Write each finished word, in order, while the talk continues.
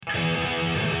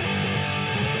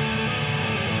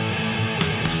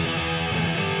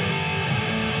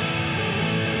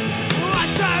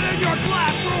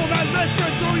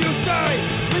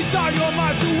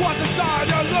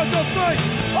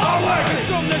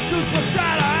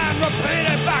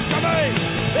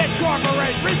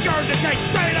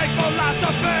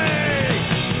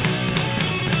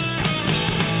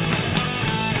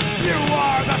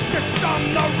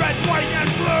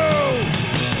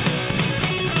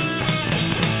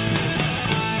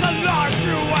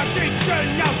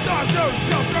shoot,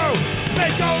 still through.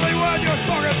 Speak only when you're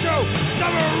spoken to.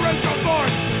 Never raise your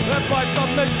voice. If by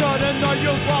submission in the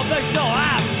youth while they still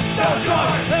have no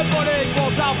choice. If what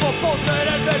equals out for bullshit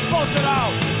and been bullshit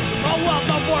out. A wealth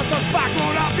of worthless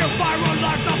backbone out your viral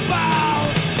life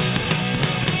abound.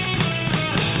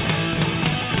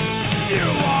 You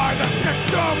are the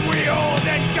system we hold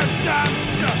in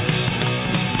contempt.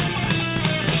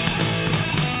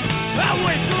 And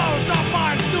we close our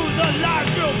minds to the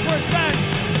lies you present.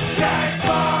 Take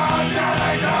for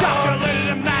delegation.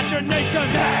 Calculated imagination.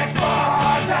 Take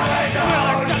for delegation. We'll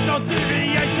accept no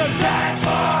deviation. Take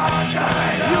for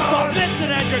delegation. You call this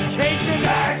an education.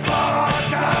 Take for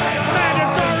delegation.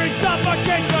 Mandatory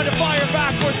suffocation. The fire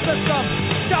backward system.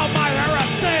 Down my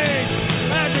heresy.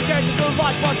 Education through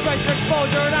life, frustration,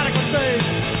 exposure, inadequacy.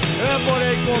 Input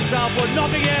equals output.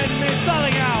 Nothing in means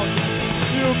selling out.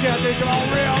 You can't think about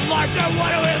real life, then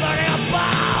what are we learning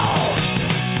about?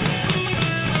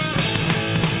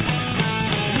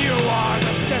 You are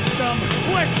the system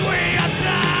which we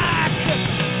attack.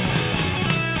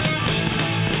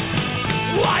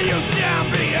 Why you stand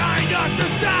behind us to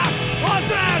stop us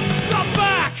and come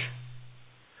back?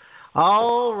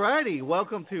 Alrighty,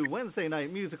 welcome to Wednesday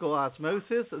Night Musical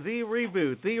Osmosis, the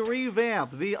reboot, the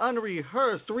revamp, the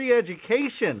unrehearsed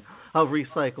re-education of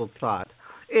recycled thought.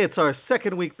 It's our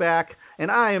second week back, and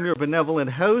I am your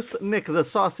benevolent host, Nick the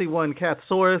Saucy One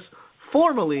Catsaurus,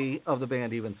 formerly of the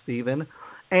band Even Steven.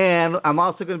 And I'm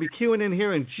also going to be queuing in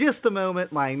here in just a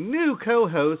moment my new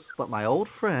co-host, but my old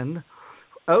friend,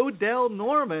 Odell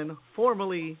Norman,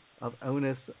 formerly of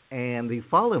Onus and the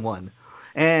Fallen One.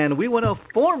 And we want to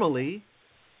formally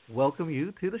welcome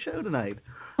you to the show tonight.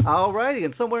 All righty,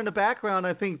 and somewhere in the background,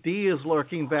 I think Dee is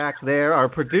lurking back there, our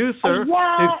producer,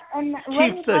 and who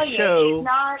keeps the show.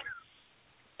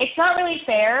 It's not really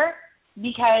fair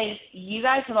because you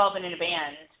guys have all been in a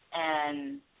band,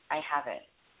 and I haven't.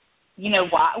 You know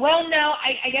why? Well, no,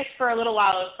 I guess for a little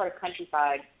while I was part of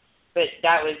Countryside, but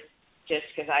that was just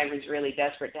because I was really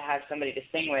desperate to have somebody to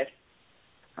sing with.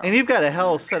 And you've got a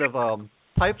hell set of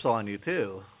pipes on you,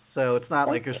 too. So it's not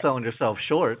like you're selling yourself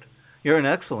short. You're an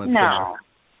excellent singer.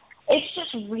 It's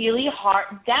just really hard.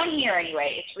 Down here,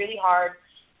 anyway, it's really hard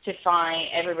to find,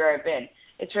 everywhere I've been,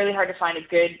 it's really hard to find a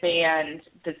good band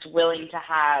that's willing to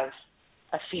have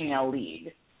a female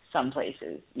lead some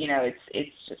places. You know,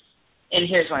 it's just, and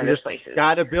here's one of those places.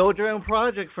 Got to build your own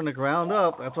project from the ground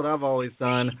up. That's what I've always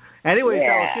done. Anyways,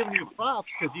 I was giving you props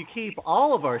because you keep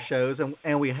all of our shows,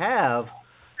 and we have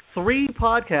 3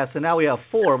 podcasts, and now we have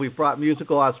 4. We've brought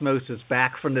Musical Osmosis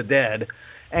back from the dead.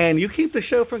 And you keep the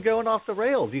show from going off the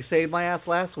rails. You saved my ass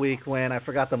last week when I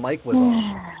forgot the mic was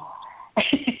on.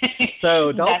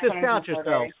 So don't discount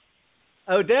yourself.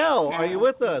 Odell, are you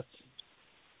with us?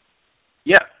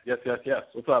 Yes.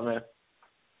 What's up, man?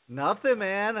 Nothing,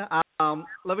 man.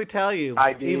 Let me tell you,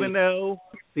 ID. Even though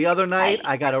the other night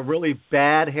I got a really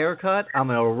bad haircut, I'm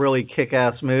in a really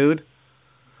kick-ass mood.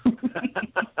 Hey,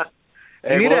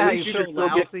 you know well, how you feel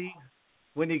lousy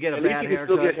when you get a bad haircut? At least you can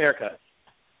still get haircuts.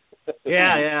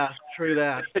 Yeah, true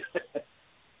that.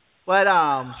 But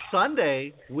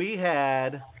Sunday, we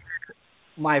had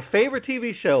my favorite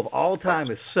TV show of all time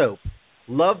is Soap.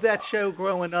 Loved that show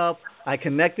growing up. I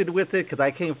connected with it because I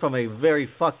came from a very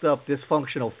fucked up,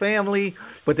 dysfunctional family,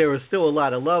 but there was still a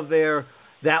lot of love there.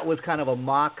 That was kind of a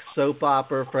mock soap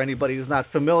opera for anybody who's not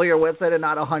familiar with it and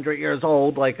not 100 years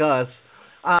old like us.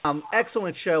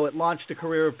 Excellent show. It launched the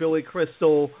career of Billy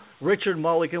Crystal. Richard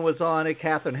Mulligan was on it,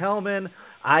 Katherine Hellman.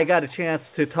 I got a chance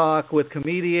to talk with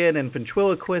comedian and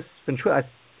ventriloquist. I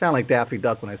sound like Daffy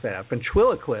Duck when I say that.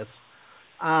 Ventriloquist.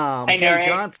 Ken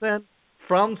Johnson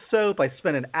from Soap. I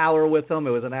spent an hour with him. It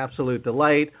was an absolute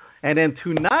delight. And then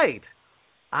tonight,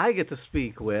 I get to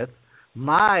speak with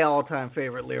my all-time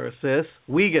favorite lyricist.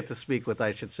 We get to speak with,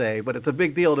 I should say. But it's a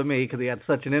big deal to me because he had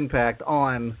such an impact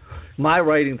on my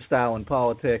writing style and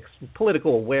politics,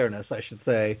 political awareness, I should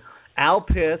say. Al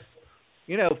Piss.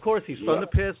 You know, of course, he's from the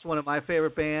Piss, one of my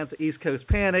favorite bands, East Coast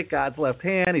Panic, God's Left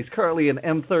Hand. He's currently in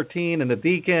M13 and the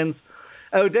Deacons.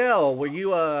 Odell, were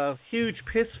you a huge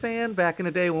Piss fan back in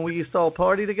the day when we used to all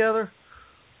party together?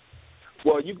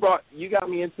 Well, you got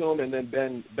me into him, and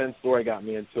then Ben Story got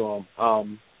me into him.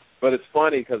 But it's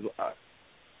funny because,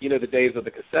 the days of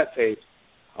the cassette tapes,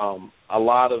 a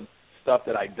lot of stuff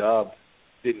that I dubbed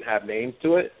didn't have names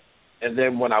to it. And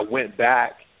then when I went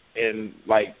back and,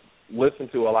 listened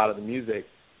to a lot of the music,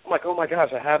 I'm like, oh, my gosh,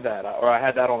 I have that. Or I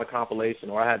had that on a compilation,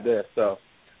 or I had this. So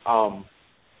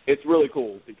it's really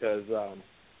cool because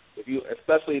if you,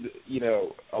 especially,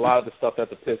 a lot of the stuff that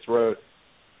the Piss wrote,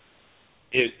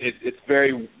 it's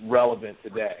very relevant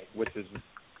today, which is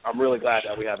I'm really glad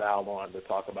that we have Al on to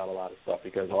talk about a lot of stuff,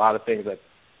 because a lot of things that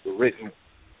were written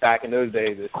back in those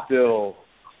days is still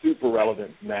super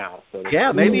relevant now. So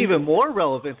yeah, maybe even more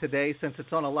relevant today, since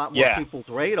it's on a lot more Yeah. people's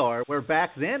radar. Where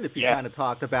back then, if you Yeah. kind of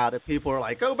talked about it, people were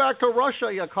like, "Go back to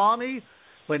Russia, you commie."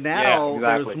 But now Yeah,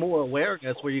 exactly. there's more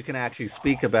awareness where you can actually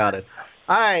speak about it.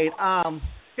 All right,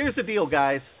 here's the deal,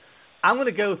 guys. I'm going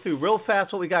to go through real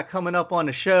fast what we got coming up on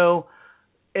the show.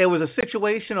 It was a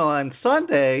situation on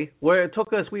Sunday where it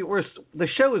took us. The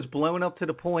show is blown up to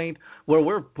the point where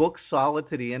we're booked solid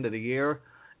to the end of the year,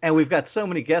 and we've got so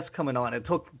many guests coming on. It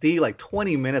took Dee like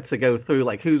 20 minutes to go through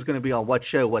like who's going to be on what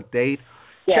show, what date.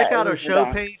 Yeah, Check out our it was show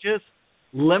long. pages.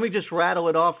 Let me just rattle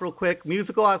it off real quick.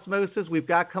 Musical Osmosis, we've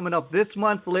got coming up this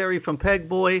month, Larry from Peg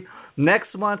Boy.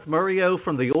 Next month, Murray-O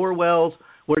from the Orwells.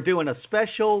 We're doing a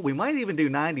special. We might even do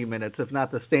 90 minutes, if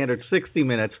not the standard 60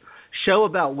 minutes, show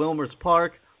about Wilmer's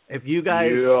Park. If you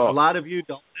guys, a lot of you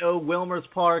don't know Wilmer's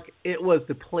Park, it was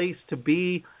the place to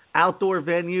be, outdoor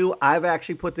venue. I've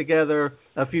actually put together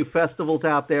a few festivals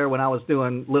out there when I was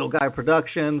doing Little Guy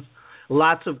Productions.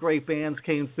 Lots of great bands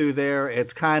came through there.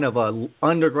 It's kind of a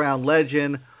underground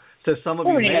legend, so some of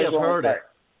you Everybody may knows have heard it.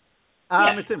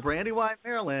 Yeah. It's in Brandywine,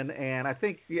 Maryland, and I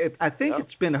think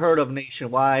it's been heard of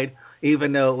nationwide,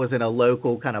 even though it was in a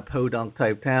local kind of podunk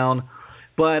type town.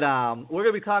 But we're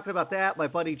going to be talking about that. My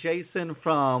buddy Jason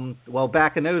from,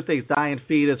 back in those days, Dying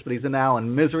Fetus, but he's now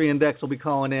in Misery Index will be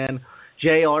calling in.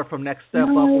 JR from Next Step Up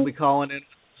will be calling in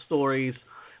stories.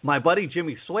 My buddy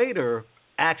Jimmy Swader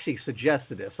actually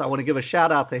suggested this. I want to give a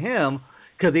shout out to him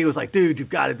because he was like, dude, you've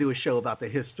got to do a show about the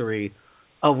history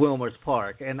of Wilmer's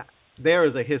Park. And there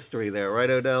is a history there, right,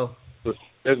 Odell?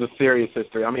 There's a serious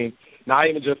history. I mean, not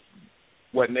even just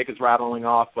what Nick is rattling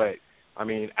off, but I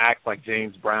mean, acts like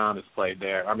James Brown has played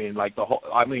there. I mean, like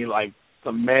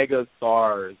some mega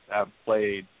stars have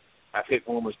hit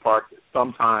Wilmer's Park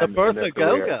sometime. The Bertha in their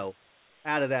career. Go-Go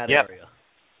out of that Yep. area.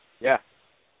 Yeah.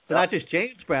 So not just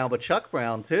James Brown, but Chuck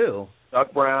Brown, too.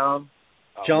 Chuck Brown.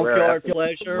 Junkyard Rare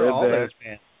Pleasure, lived all there. those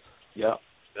bands. Yep.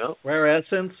 Rare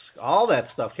Essence, all that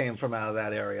stuff came from out of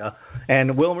that area.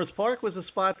 And Wilmer's Park was a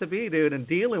spot to be, dude, and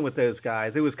dealing with those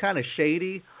guys. It was kind of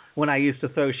shady when I used to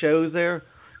throw shows there,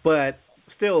 but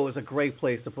still it was a great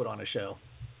place to put on a show.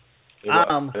 It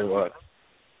was.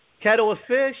 Kettle of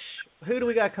Fish, who do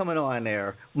we got coming on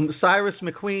there? Cyrus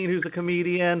McQueen, who's a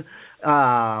comedian.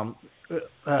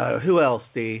 Who else,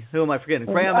 Dee? Who am I forgetting?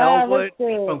 Graham Elwood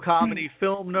from Comedy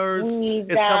Film Nerds We've is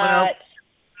coming got up.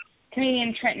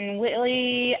 comedian Trenton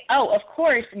Whitley. Oh, of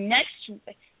course, next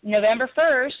November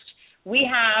 1st, we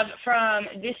have from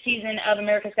this season of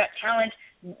America's Got Talent,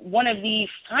 one of the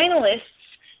finalists,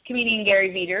 comedian Gary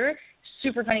Veeder,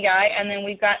 super funny guy. And then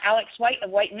we've got Alex White of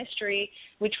White Mystery,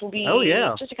 which will be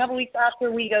just a couple weeks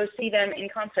after we go see them in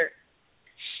concert.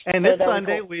 And this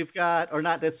Sunday we've got, or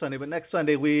not this Sunday, but next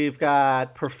Sunday we've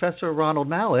got Professor Ronald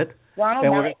Mallett. We're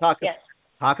going to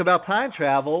talk about time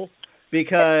travel,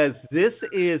 because this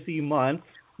is the month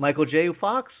Michael J.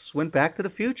 Fox went back to the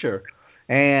future.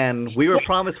 And we were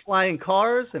promised flying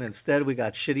cars, and instead we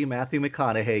got shitty Matthew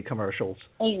McConaughey commercials.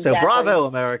 Exactly. So bravo,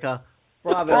 America.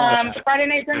 Bravo. Friday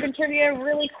Night Drunken Trivia,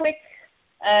 really quick.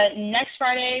 Next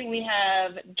Friday we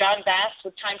have John Bass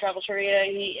with Time Travel Trivia.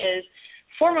 He is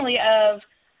formerly of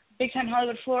Big Time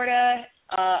Hollywood, Florida,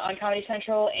 on Comedy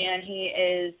Central, and he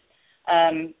is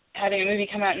having a movie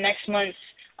come out next month,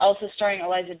 also starring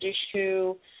Eliza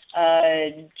Dushku,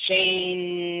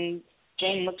 Jane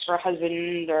looks for a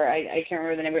husband, or I can't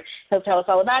remember the name, but he'll tell us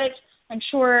all about it, I'm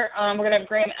sure. We're going to have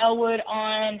Graham Elwood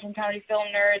on from Comedy Film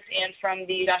Nerds and from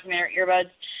the documentary Earbuds,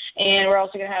 and we're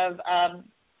also going to have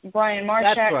Brian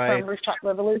Marshak from Rooftop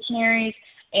Revolutionaries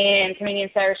and comedian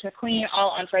Cyrus McQueen,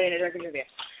 all on Friday Night Drunken Trivia.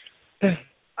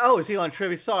 Oh, is he on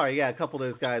trivia? Sorry, yeah, a couple of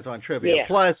those guys are on trivia. Yeah.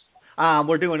 Plus,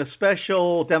 we're doing a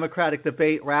special Democratic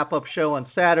debate wrap-up show on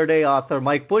Saturday. Author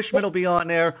Mike Bushman will be on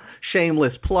there.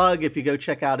 Shameless plug, if you go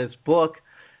check out his book,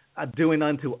 Doing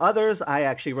Unto Others. I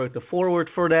actually wrote the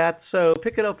foreword for that, so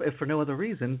pick it up if for no other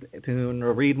reason to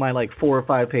read my 4 or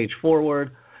 5 page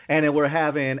foreword. And then we're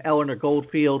having Eleanor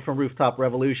Goldfield from Rooftop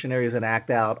Revolutionaries and Act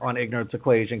Out on Ignorance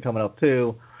Equation coming up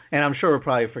too. And I'm sure we're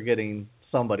probably forgetting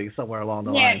somebody somewhere along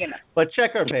the line. But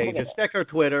check our pages, check our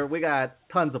Twitter. We got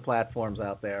tons of platforms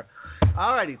out there.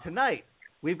 All righty, tonight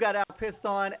we've got Al Pissed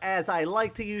on, as I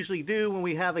like to usually do when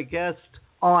we have a guest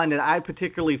on that I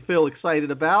particularly feel excited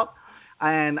about.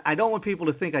 And I don't want people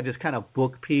to think I just kind of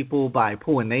book people by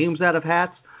pulling names out of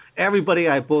hats. Everybody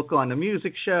I book on the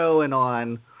music show and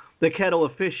on the Kettle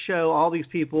of Fish show, all these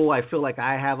people I feel like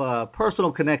I have a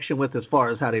personal connection with as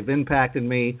far as how they've impacted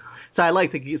me. So I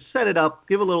like to set it up,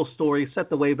 give a little story, set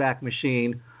the Wayback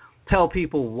Machine, tell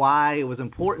people why it was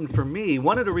important for me.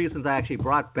 One of the reasons I actually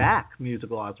brought back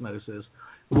Musical Osmosis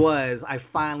was I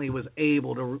finally was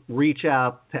able to reach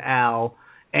out to Al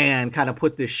and kind of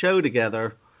put this show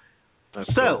together. That's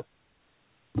so,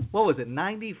 cool. What was it,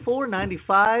 94,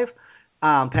 95?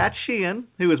 Pat Sheehan,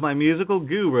 who is my musical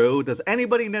guru. Does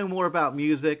anybody know more about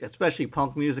music, especially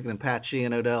punk music, than Pat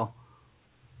Sheehan, Odell?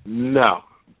 No,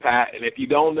 Pat. And if you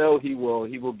don't know, he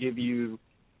will give you,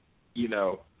 you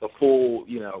know, the full,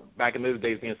 you know, back in those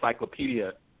days, the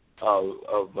encyclopedia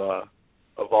of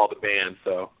all the bands.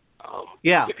 So.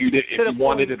 Yeah. If you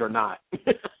wanted it or not.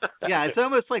 Yeah, it's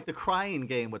almost like the Crying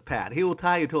Game with Pat. He will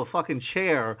tie you to a fucking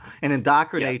chair and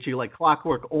indoctrinate you like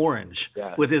Clockwork Orange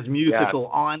with his musical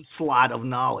onslaught of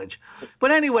knowledge.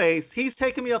 But anyways, he's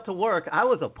taking me up to work. I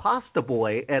was a pasta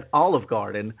boy at Olive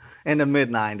Garden in the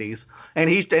mid-'90s.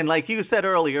 And like you said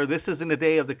earlier, this is in the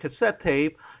day of the cassette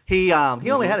tape. He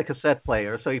only had a cassette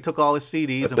player, so he took all his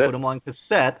CDs and put them on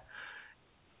cassette.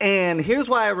 And here's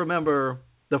why I remember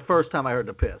the first time I heard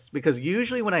the Piss, because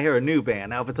usually when I hear a new band,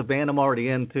 now if it's a band I'm already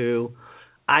into,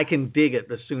 I can dig it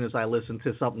as soon as I listen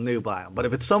to something new by them. But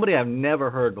if it's somebody I've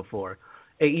never heard before,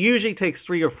 it usually takes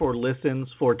 3 or 4 listens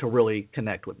for it to really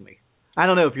connect with me. I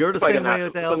don't know if you're the same way,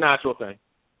 Odell. It's a natural thing.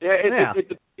 Yeah,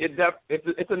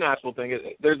 it's a natural thing.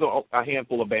 There's a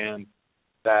handful of bands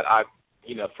that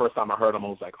first time I heard them, I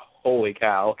was like, holy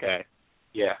cow, okay,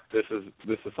 yeah, this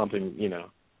is something, you know,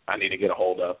 I need to get a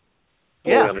hold of.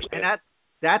 And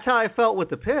that's how I felt with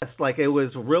the Piss. Like, it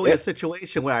was really a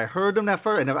situation where I heard them that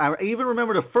first, and I even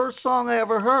remember the first song I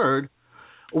ever heard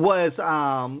was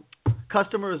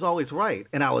Customer Is Always Right,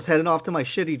 and I was heading off to my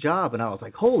shitty job, and I was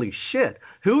like, holy shit,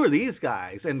 who are these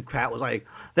guys? And Pat was like,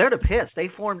 they're the Piss. They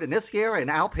formed in this year, and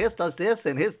Al Piss does this,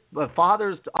 and his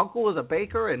father's uncle was a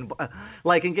baker, and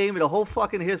and gave me the whole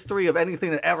fucking history of anything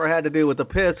that ever had to do with the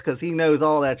Piss, because he knows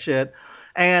all that shit.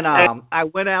 And I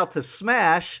went out to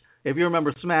Smash. If you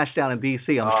remember Smash down in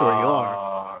D.C., I'm sure you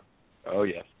are. Oh,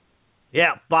 yes.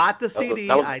 Yeah, bought the CD.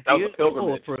 That was a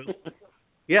pilgrimage.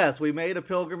 Yes, we made a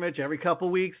pilgrimage every couple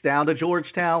of weeks down to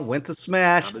Georgetown, went to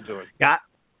Smash, got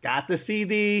the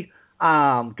CD,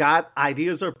 got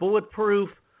Ideas Are Bulletproof,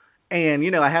 and,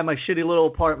 you know, I had my shitty little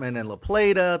apartment in La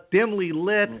Plata, dimly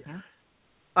lit.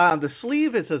 Mm-hmm. The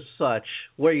sleeve is as such,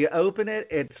 where you open it,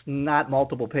 it's not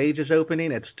multiple pages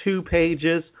opening, it's 2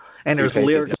 pages, and there's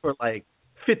lyrics for like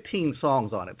 15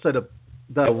 songs on it. So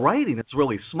the writing is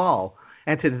really small.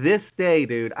 And to this day,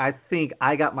 dude, I think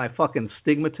I got my fucking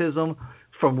stigmatism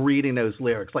from reading those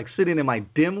lyrics. Like sitting in my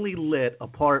dimly lit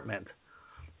apartment,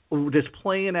 just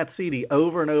playing that CD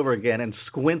over and over again and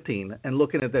squinting and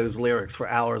looking at those lyrics for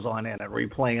hours on end and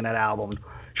replaying that album,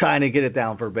 trying to get it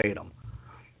down verbatim.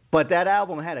 But that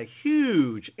album had a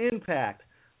huge impact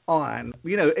on,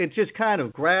 you know, it just kind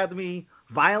of grabbed me,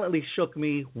 violently shook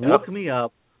me, woke me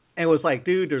up, and was like,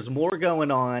 dude, there's more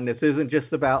going on. This isn't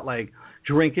just about, like,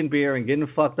 drinking beer and getting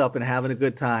fucked up and having a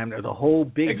good time. There's a whole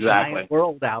big giant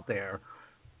world out there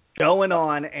going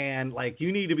on, and, like,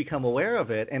 you need to become aware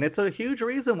of it. And it's a huge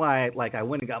reason why, like, I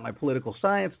went and got my political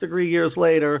science degree years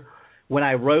later. When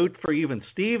I wrote for Even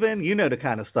Steven, you know the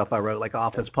kind of stuff I wrote, like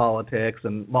office politics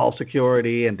and mall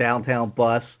security and downtown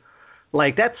bus.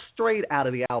 Like, that's straight out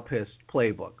of the Al Piss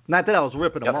playbook. Not that I was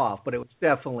ripping him off, but it was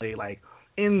definitely, like,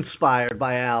 inspired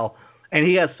by Al. And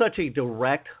he has such a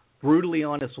direct, brutally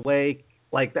honest way.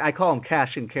 Like, I call him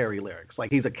cash and carry lyrics. Like,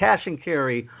 he's a cash and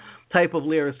carry type of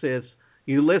lyricist.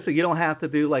 You listen, you don't have to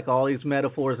do, like, all these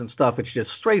metaphors and stuff. It's just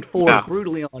straightforward,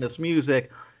 brutally honest music.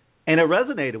 And it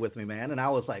resonated with me, man. And I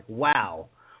was like, wow,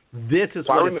 this is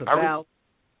what it's about.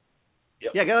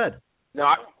 Yeah, go ahead.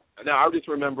 I just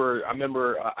remember,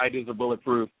 Ideas Are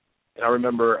Bulletproof, and I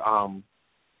remember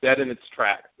Dead in Its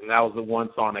Tracks, and that was the one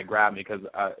song that grabbed me because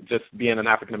just being an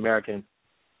African-American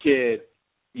kid,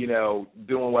 you know,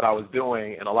 doing what I was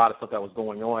doing and a lot of stuff that was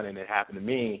going on and it happened to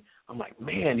me, I'm like,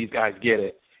 man, these guys get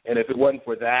it. And if it wasn't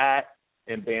for that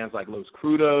and bands like Los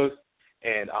Crudos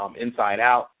and Inside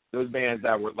Out, those bands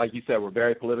that were, like you said, were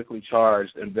very politically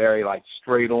charged and very, like,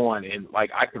 straight on, and, like,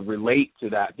 I could relate to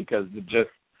that because of just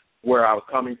where I was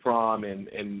coming from and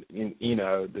you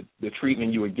know, the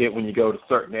treatment you would get when you go to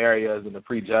certain areas and the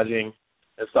prejudging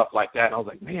and stuff like that. And I was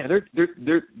like, man,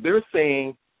 they're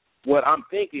saying what I'm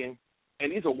thinking,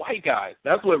 and these are white guys.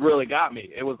 That's what really got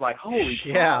me. It was like, holy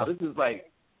cow, this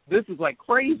is like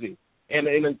crazy. And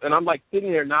I'm like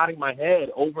sitting there nodding my head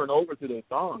over and over to those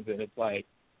songs, and it's like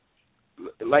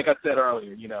I said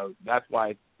earlier, you know, that's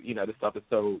why, you know, this stuff is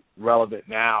so relevant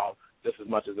now just as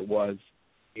much as it was,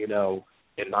 you know,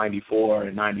 in 94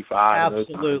 and 95. Absolutely.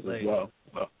 And those times as well.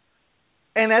 So.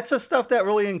 And that's the stuff that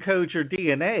really encodes your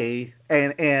DNA,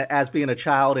 and as being a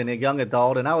child and a young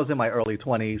adult. And I was in my early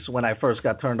 20s when I first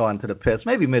got turned on to the Piss,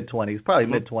 maybe mid 20s, probably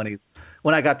mid 20s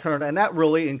when I got turned, and that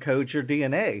really encodes your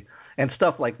DNA and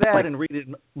stuff like that. And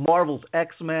reading Marvel's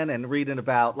X-Men and reading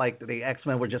about like the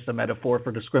X-Men were just a metaphor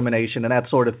for discrimination and that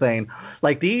sort of thing.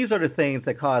 Like these are the things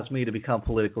that caused me to become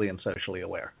politically and socially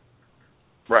aware.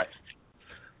 Right.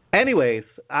 Anyways,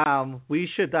 we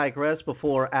should digress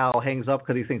before Al hangs up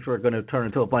because he thinks we're going to turn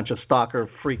into a bunch of stalker,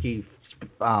 freaky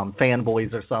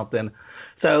fanboys or something.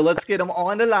 So let's get him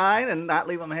on the line and not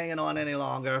leave him hanging on any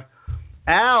longer.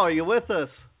 Al, are you with us?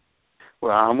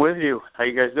 Well, I'm with you. How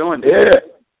you guys doing? Yeah.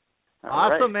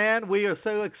 Awesome, man. We are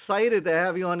so excited to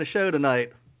have you on the show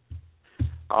tonight.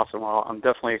 Awesome. Well, I'm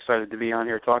definitely excited to be on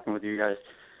here talking with you guys.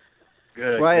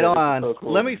 Good. Right good. on. So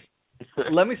cool. Let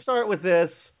me start with this.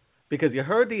 Because you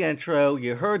heard the intro,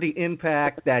 you heard the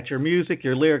impact that your music,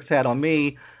 your lyrics had on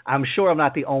me. I'm sure I'm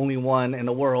not the only one in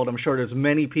the world. I'm sure there's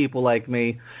many people like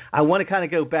me. I want to kind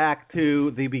of go back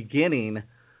to the beginning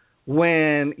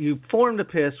when you formed the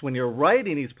Piss, when you're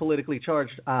writing these politically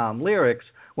charged lyrics,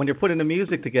 when you're putting the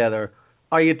music together.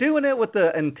 Are you doing it with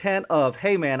the intent of,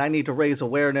 hey, man, I need to raise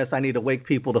awareness, I need to wake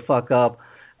people the fuck up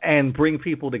and bring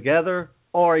people together?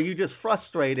 Or are you just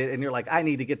frustrated and you're like, I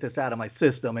need to get this out of my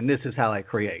system and this is how I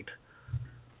create?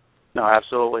 No,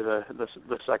 absolutely.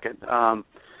 The second,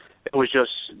 it was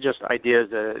just ideas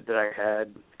that I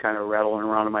had kind of rattling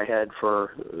around in my head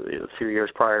for a few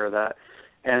years prior to that,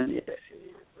 and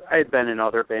I had been in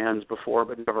other bands before,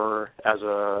 but never as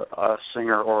a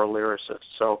singer or a lyricist.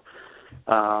 So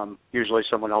usually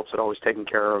someone else had always taken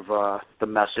care of the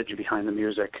message behind the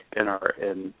music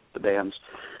in the bands.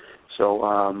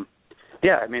 So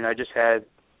yeah, I mean, I just had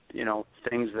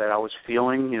things that I was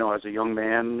feeling, as a young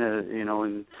man,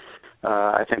 and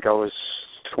I think I was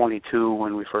 22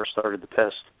 when we first started the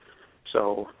Piss.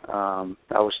 So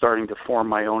I was starting to form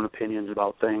my own opinions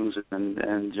about things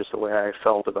and just the way I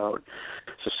felt about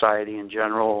society in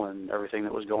general and everything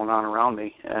that was going on around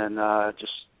me. And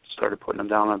just started putting them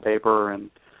down on paper,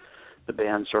 and the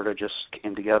band sort of just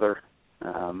came together.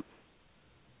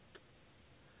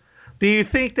 Do you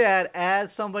think that as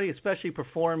somebody, especially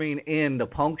performing in the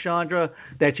punk genre,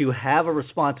 that you have a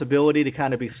responsibility to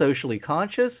kind of be socially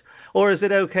conscious? Or is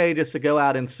it okay just to go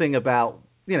out and sing about,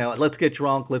 let's get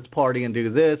drunk, let's party and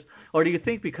do this? Or do you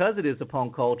think because it is a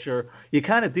punk culture, you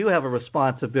kind of do have a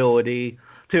responsibility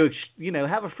to,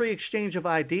 have a free exchange of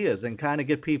ideas and kind of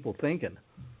get people thinking?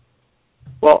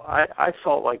 Well, I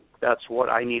felt like that's what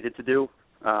I needed to do.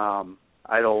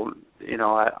 I don't,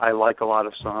 I like a lot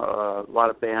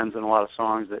of bands and a lot of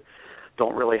songs that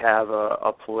don't really have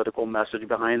a political message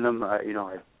behind them. I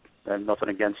have nothing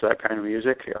against that kind of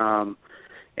music,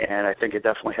 and I think it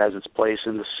definitely has its place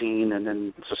in the scene and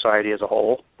in society as a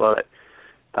whole. But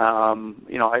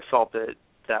I felt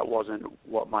that wasn't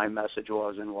what my message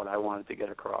was and what I wanted to get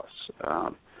across.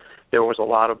 There was a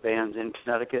lot of bands in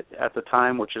Connecticut at the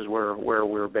time, which is where we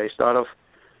were based out of.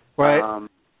 Right.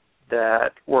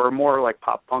 That were more like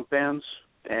pop punk bands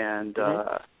and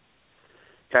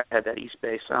had that East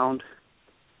Bay sound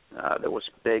that was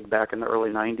big back in the early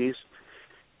 90s.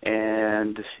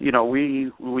 And we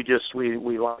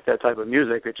liked that type of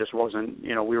music. It just wasn't,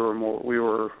 we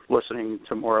were listening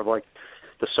to more of like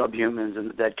the Subhumans and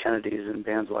the Dead Kennedys and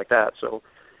bands like that. So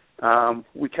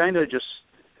we kind of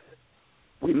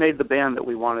we made the band that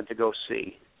we wanted to go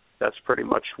see. That's pretty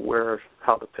much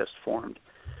how the Piss formed.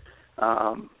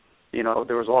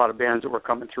 There was a lot of bands that were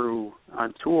coming through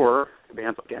on tour,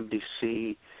 bands like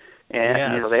MDC,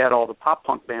 and they had all the pop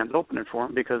punk bands opening for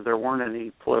them because there weren't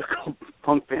any political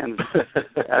punk bands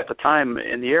at the time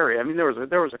in the area. I mean, there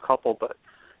was a couple, but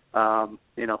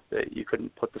you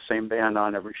couldn't put the same band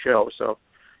on every show. So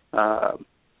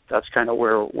that's kind of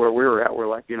where we were at. We're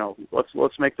like,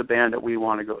 let's make the band that we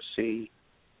want to go see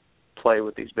play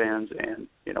with these bands, and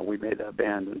we made that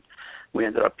band, and we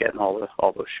ended up getting all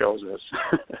those shows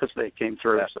as they came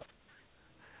through.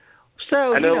 So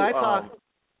I know.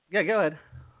 Yeah, go ahead.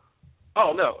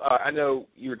 Oh no, I know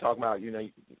you were talking about you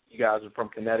guys are from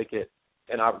Connecticut,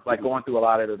 and I was like going through a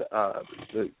lot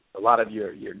of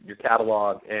your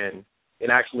catalog and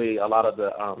actually a lot of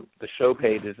the show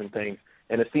pages and things,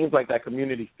 and it seems like that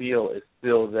community feel is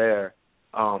still there.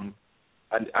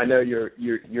 I know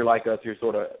you're like us. You're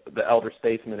sort of the elder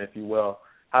statesman, if you will.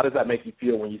 How does that make you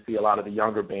feel when you see a lot of the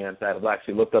younger bands that have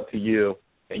actually looked up to you,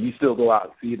 and you still go out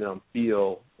and see them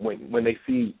feel when they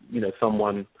see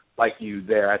someone like you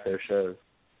there at their shows?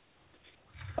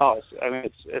 Oh,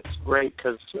 it's great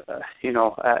because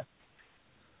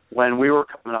when we were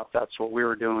coming up, that's what we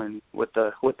were doing with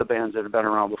the bands that had been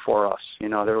around before us. You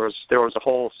know, there was a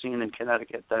whole scene in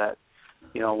Connecticut that,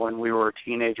 you know, when we were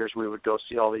teenagers, we would go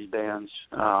see all these bands,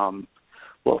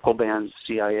 local bands,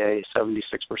 CIA, 76%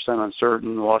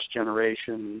 Uncertain, Lost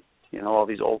Generation, you know, all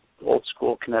these old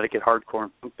school Connecticut hardcore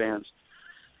and punk bands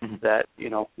that, you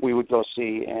know, we would go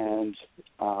see, and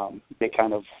they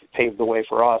kind of paved the way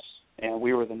for us, and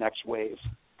we were the next wave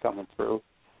coming through.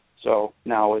 So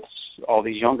now it's all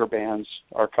these younger bands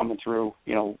are coming through,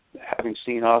 you know, having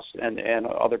seen us and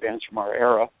other bands from our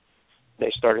era.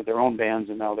 They started their own bands,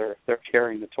 and now they're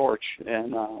carrying the torch,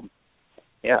 and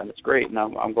yeah, it's great, and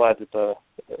I'm glad that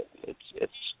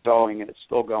it's going, and it's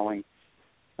still going,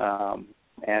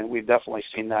 and we've definitely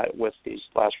seen that with these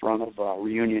last run of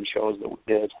reunion shows that we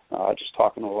did, just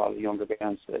talking to a lot of the younger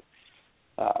bands that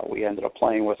we ended up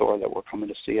playing with or that were coming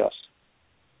to see us.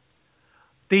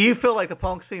 Do you feel like the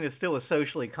punk scene is still as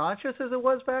socially conscious as it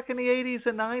was back in the 80s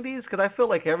and 90s? Because I feel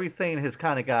like everything has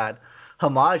kind of got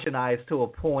homogenized to a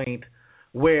point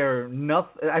where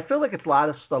I feel like it's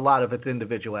a lot of its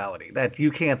individuality, that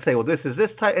you can't say, well, this is this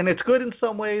type, and it's good in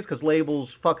some ways because labels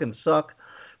fucking suck,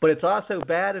 but it's also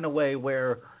bad in a way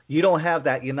where you don't have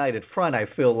that united front, I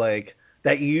feel like,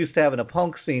 that you used to have in a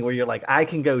punk scene where you're like, I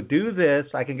can go do this,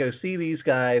 I can go see these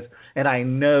guys, and I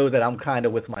know that I'm kind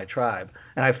of with my tribe.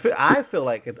 And I feel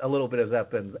like a little bit of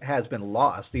that has been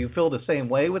lost. Do you feel the same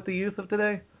way with the youth of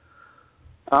today?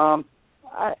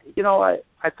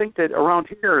 I think that around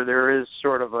here there is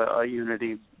sort of a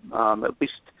unity, at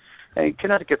least. And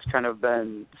Connecticut's kind of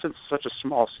been, since it's such a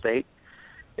small state,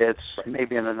 it's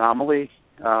maybe an anomaly.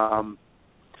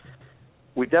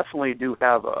 We definitely do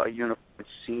have a unified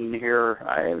scene here.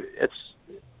 It's,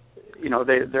 you know,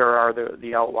 there are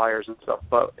the outliers and stuff,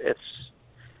 but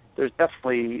there's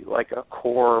definitely like a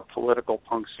core political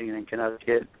punk scene in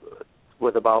Connecticut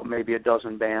with about maybe a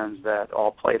dozen bands that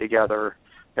all play together.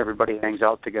 Everybody hangs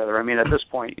out together. I mean, at this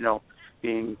point, you know,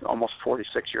 being almost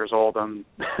 46 years old, I'm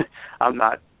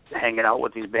not hanging out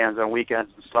with these bands on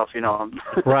weekends and stuff, you know. I'm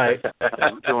right.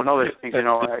 I'm doing other things, you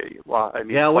know.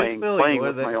 Playing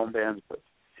with my own bands, but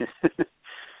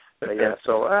yeah.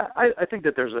 So I think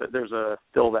that there's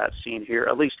still that scene here,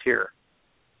 at least here.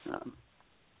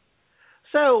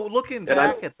 So looking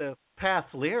back at the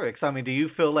past lyrics, I mean, do you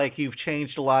feel like you've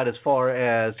changed a lot as far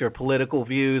as your political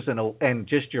views and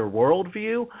just your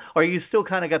worldview, or you still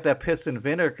kind of got that piss and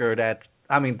vinegar that,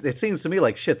 I mean, it seems to me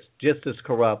like shit's just as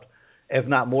corrupt, if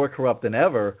not more corrupt than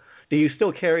ever. Do you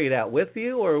still carry that with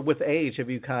you, or with age have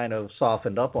you kind of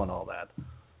softened up on all that?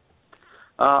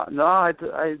 No, I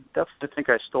definitely think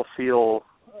I still feel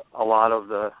a lot of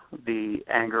the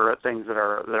anger at things that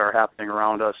are happening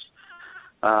around us.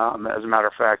 As a matter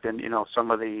of fact, and you know,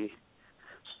 some of the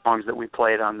songs that we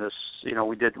played on this, you know,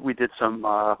 we did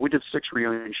 6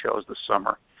 reunion shows this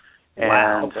summer,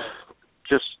 and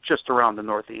just around the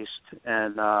Northeast,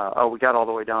 and we got all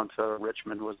the way down to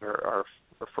Richmond was our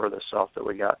furthest south that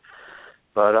we got,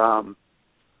 but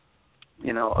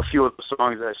you know, a few of the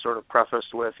songs that I sort of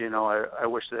prefaced with, you know, I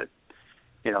wish that,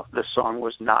 you know, this song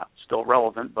was not still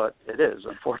relevant, but it is,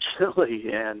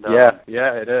 unfortunately. And yeah,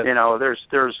 it is. You know,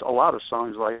 there's a lot of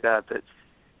songs like that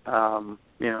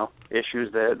you know,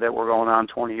 issues that were going on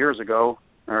 20 years ago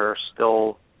are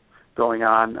still going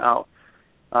on now.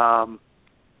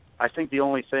 I think the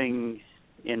only thing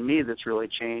in me that's really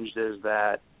changed is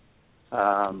that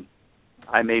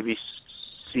I maybe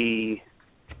see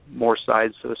more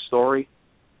sides to the story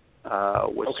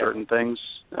with certain things.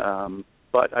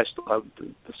 But I still have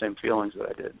the same feelings that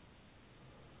I did.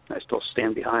 I still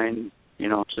stand behind, you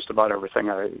know, just about everything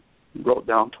I wrote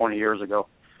down 20 years ago.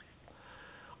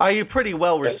 Are you pretty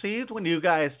well received when you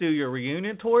guys do your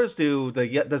reunion tours? Does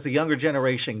the younger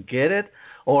generation get it?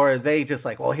 Or are they just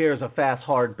like, well, here's a fast,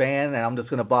 hard band, and I'm just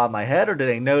going to bob my head? Or do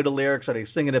they know the lyrics? Are they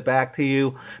singing it back to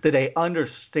you? Do they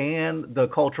understand the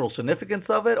cultural significance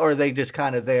of it? Or are they just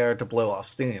kind of there to blow off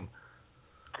steam?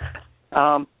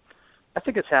 I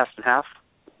think it's half and half.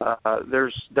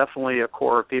 There's definitely a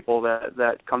core of people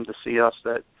that come to see us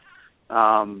that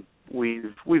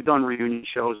we've done reunion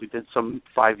shows. We did some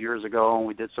 5 years ago, and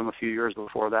we did some a few years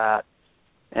before that.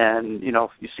 And, you know,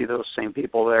 you see those same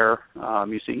people there.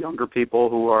 You see younger people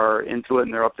who are into it,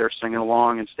 and they're up there singing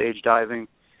along and stage diving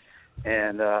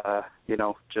and, you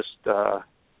know, just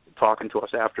talking to us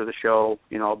after the show,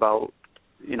 you know, about,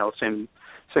 you know, same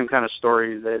kind of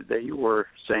story that you were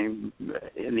saying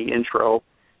in the intro,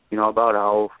 you know, about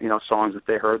how, you know, songs that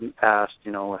they heard in the past,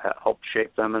 you know, helped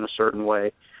shape them in a certain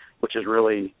way, which is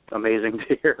really amazing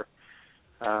to hear.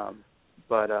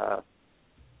 But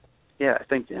I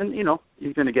think, and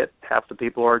you're going to get half the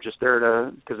people are just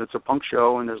there because it's a punk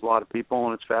show and there's a lot of people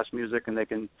and it's fast music and they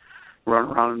can run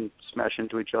around and smash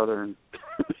into each other and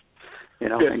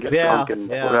and get drunk and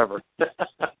whatever.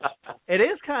 It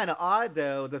is kind of odd,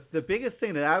 though. The biggest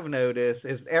thing that I've noticed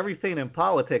is everything in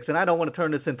politics, and I don't want to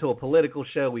turn this into a political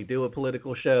show. We do a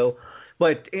political show.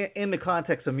 But in the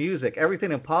context of music,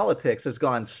 everything in politics has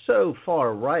gone so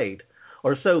far right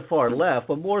or so far left,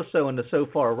 but more so in the so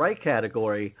far right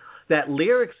category, that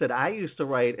lyrics that I used to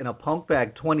write in a punk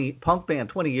band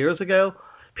 20 years ago,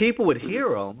 people would hear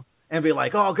them and be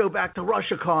like, "Oh, go back to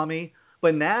Russia, commie."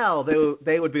 But now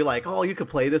they would be like, "Oh, you could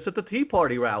play this at the Tea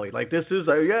Party rally. Like, this is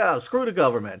screw the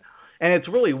government." And it's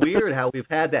really weird how we've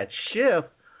had that shift.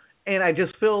 And I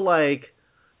just feel like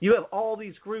you have all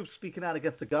these groups speaking out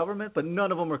against the government, but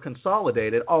none of them are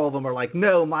consolidated. All of them are like,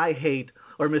 "No, my hate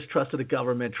or mistrust of the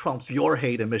government trumps your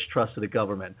hate and mistrust of the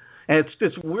government." And it's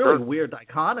this really weird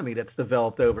dichotomy that's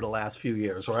developed over the last few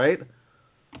years, right?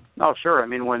 Oh, sure. I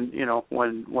mean, when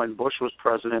Bush was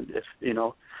president, if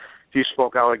you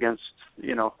spoke out against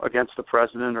the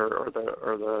president or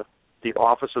the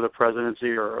office of the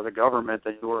presidency or the government,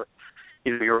 then you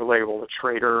were labeled a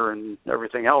traitor and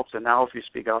everything else. And now if you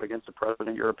speak out against the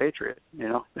president, you're a patriot.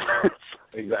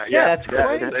 Exactly. Yeah, that's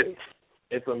crazy.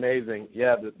 It's amazing.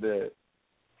 Yeah,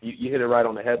 you hit it right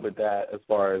on the head with that. As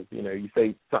far as you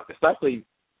say, especially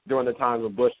during the times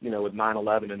of Bush, with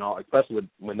 9/11 and all, especially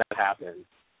when that happened,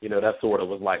 that sort of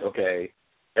was like, okay,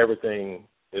 everything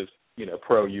is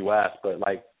pro-U.S., but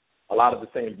like a lot of the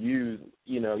same views.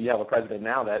 You have a president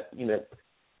now that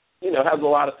has a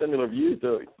lot of similar views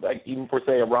to, like, even for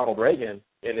say a Ronald Reagan,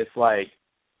 and it's like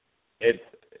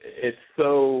it's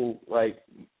so like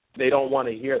they don't want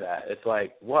to hear that. It's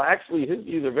like, well, actually his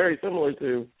views are very similar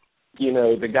to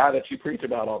the guy that you preach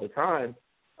about all the time,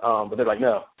 but they're like,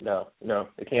 no,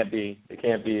 it can't be,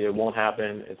 it won't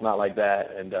happen, it's not like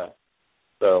that. And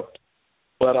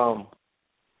but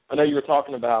I know you were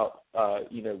talking about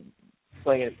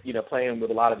playing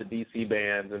with a lot of the DC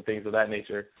bands and things of that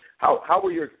nature. How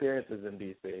were your experiences in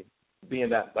DC, being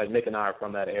that like Nick and I are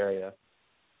from that area?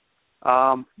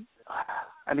 I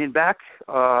mean, back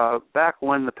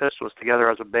when the Piss was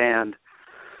together as a band,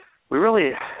 we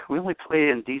only played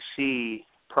in DC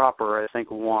proper, I think,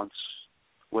 once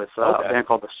with a band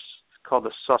called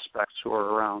the Suspects, who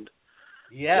are around.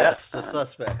 Yes, the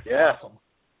Suspects. Yeah. Awesome.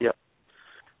 Yep.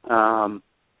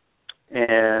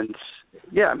 And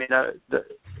yeah, I mean,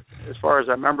 as far as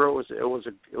I remember, it was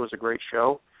a great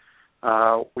show.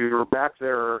 We were back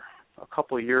there a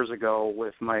couple of years ago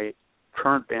with my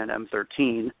current band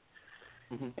M13,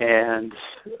 and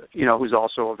who's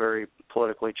also a very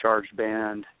politically charged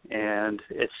band. And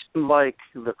it seemed like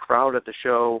the crowd at the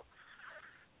show,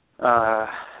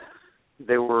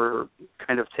 they were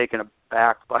kind of taken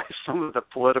aback by some of the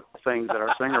political things that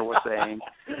our singer was saying,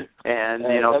 and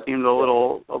seemed a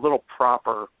little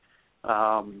proper,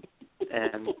 and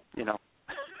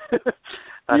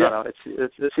I don't know.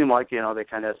 It seemed like they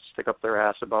kind of stick up their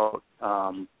ass about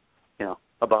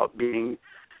about being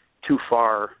too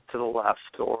far to the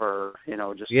left or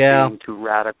just being too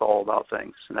radical about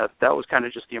things, and that was kind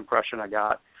of just the impression I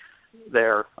got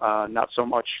there. Not so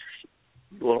much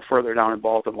a little further down in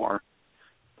Baltimore,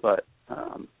 but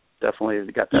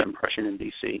definitely got that impression in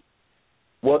DC.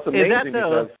 Well, it's amazing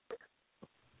because.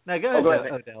 No, go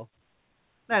ahead, Odell.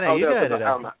 No, you go ahead,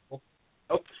 Odell.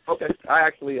 Okay. I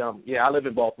actually, I live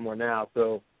in Baltimore now,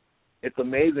 so it's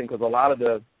amazing because a lot of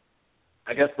the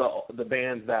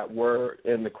bands that were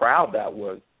in the crowd that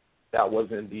was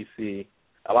in DC,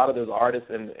 a lot of those artists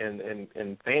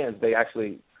and fans, they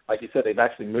actually, like you said, they've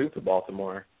actually moved to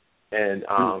Baltimore and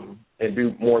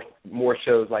do more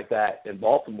shows like that in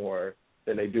Baltimore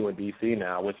than they do in DC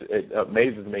now, which it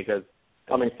amazes me because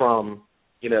coming from,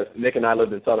 Nick and I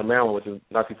lived in Southern Maryland, which is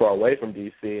not too far away from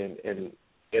DC, and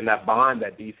in that bond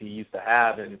that DC used to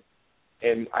have, and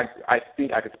I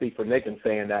think I could speak for Nick in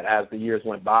saying that as the years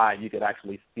went by, you could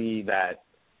actually see that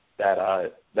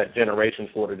generation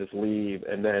sort of just leave,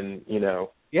 and then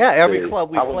every club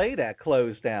we played at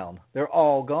closed down. They're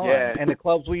all gone, and the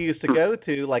clubs we used to go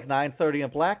to, like 930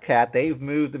 and Black Cat, they've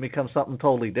moved and become something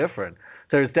totally different.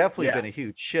 So there's definitely been a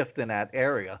huge shift in that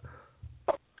area.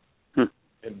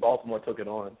 And Baltimore took it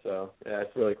on, so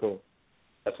it's really cool.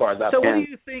 As far as that. So what do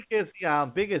you think is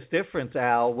the biggest difference,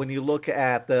 Al, when you look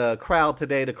at the crowd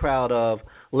today, the crowd of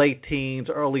late teens,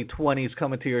 early 20s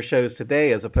coming to your shows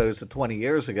today as opposed to 20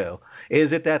 years ago?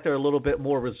 Is it that they're a little bit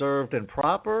more reserved and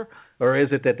proper, or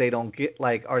is it that they don't get,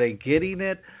 are they getting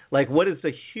it? What is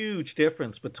the huge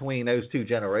difference between those two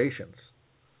generations?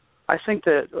 I think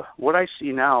that what I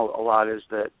see now a lot is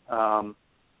that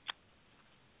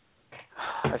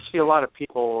I see a lot of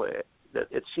people that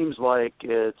it seems like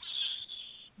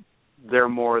they're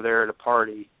more there to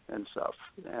party and stuff,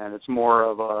 and it's more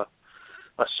of a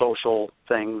social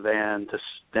thing than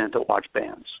to watch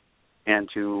bands and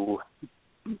to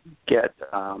get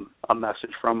a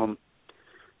message from them.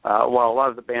 While a lot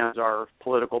of the bands are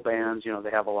political bands, you know,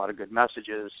 they have a lot of good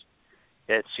messages.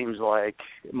 It seems like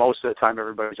most of the time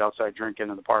everybody's outside drinking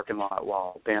in the parking lot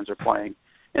while bands are playing,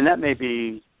 and that may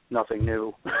be nothing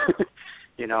new.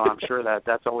 You know, I'm sure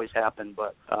that's always happened,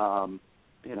 but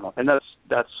you know, and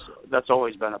that's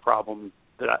always been a problem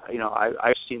that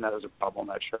I've seen that as a problem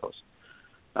at shows,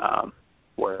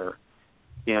 where,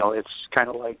 you know, it's kind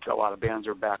of like a lot of bands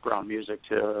are background music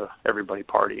to everybody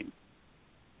partying.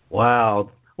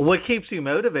 Wow. What keeps you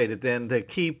motivated then to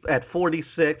keep at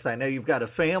 46? I know you've got a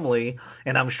family,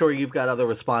 and I'm sure you've got other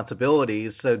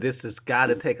responsibilities, so this has got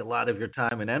to take a lot of your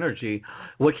time and energy.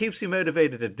 What keeps you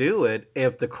motivated to do it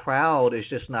if the crowd is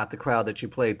just not the crowd that you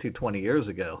played to 20 years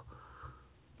ago?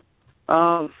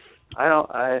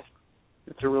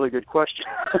 It's a really good question.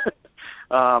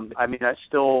 I mean,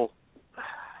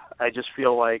 I just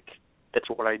feel like it's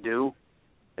what I do.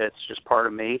 It's just part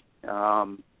of me.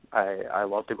 I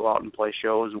love to go out and play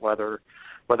shows, whether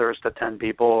it's to 10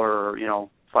 people or, you know,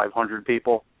 500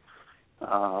 people.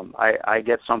 I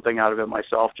get something out of it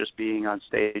myself, just being on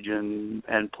stage and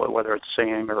play, whether it's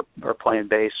singing or playing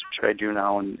bass, which I do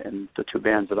now in the two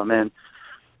bands that I'm in.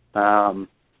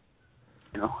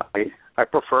 You know, I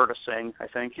prefer to sing, I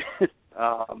think.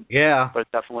 Yeah. But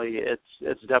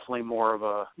it's definitely more of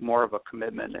a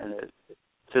commitment, and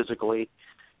physically,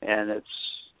 and it's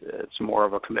more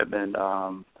of a commitment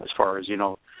as far as, you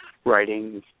know,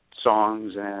 writing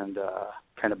songs and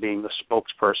kind of being the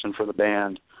spokesperson for the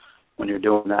band when you're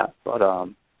doing that. But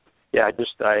yeah,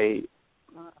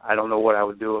 I don't know what I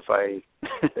would do if I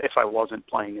wasn't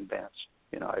playing in bands.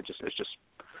 You know, it's just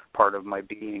part of my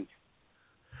being.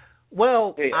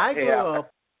 Well,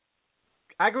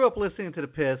 I grew up listening to the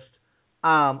Pist.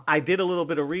 I did a little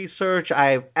bit of research.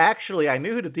 I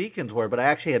knew who the Deacons were, but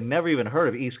I actually had never even heard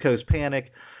of East Coast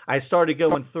Panic. I started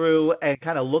going through and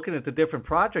kind of looking at the different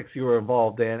projects you were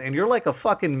involved in, and you're like a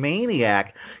fucking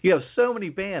maniac. You have so many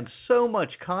bands, so much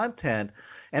content,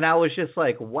 and I was just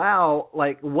like, wow,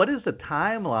 like, what is the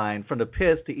timeline from the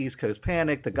Pist to East Coast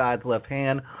Panic to God's Left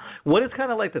Hand? What is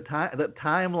kind of like the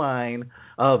timeline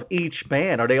of each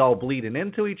band? Are they all bleeding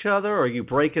into each other, or are you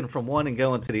breaking from one and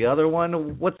going to the other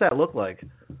one? What's that look like?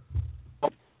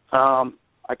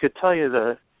 I could tell you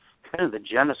the kind of the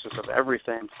genesis of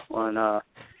everything when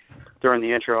during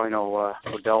the intro, I know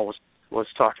Odell was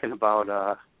talking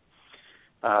about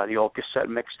the old cassette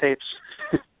mixtapes.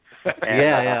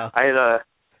 Yeah. I had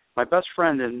my best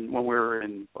friend when we were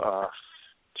in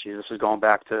this is going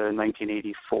back to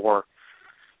 1984.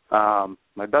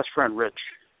 My best friend Rich,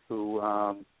 who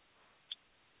I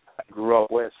grew up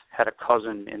with, had a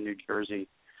cousin in New Jersey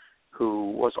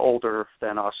who was older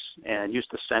than us and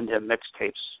used to send him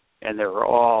mixtapes, and they were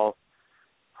all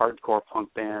hardcore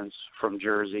punk bands from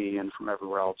Jersey and from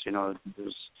everywhere else. You know,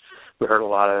 we heard a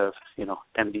lot of, you know,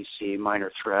 MDC,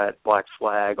 Minor Threat, Black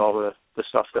Flag, all the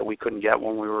stuff that we couldn't get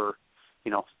when we were,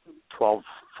 you know, 12,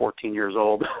 14 years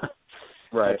old.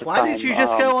 Right. Why didn't you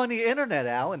just go on the internet,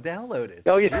 Al, and download it?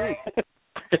 Oh, yeah.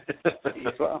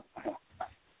 Well,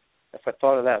 if I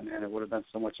thought of that, man, it would have been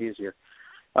so much easier.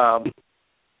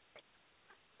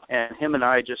 And him and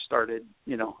I just started,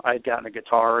 you know, I had gotten a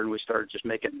guitar and we started just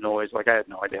making noise. Like, I had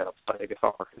no idea how to play a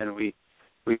guitar. And we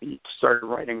started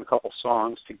writing a couple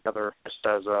songs together just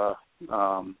as a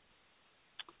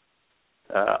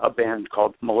band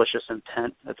called Malicious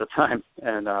Intent at the time.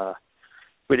 And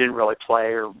we didn't really play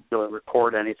or really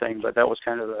record anything, but that was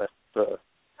kind of the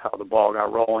how the ball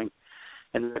got rolling.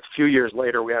 And a few years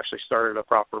later, we actually started a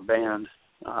proper band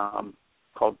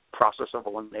called Process of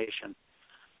Elimination.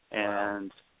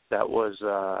 And that was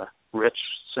Rich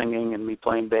singing and me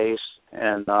playing bass,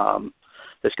 and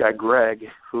this guy Greg,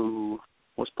 who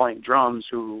was playing drums,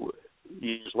 who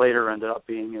years later ended up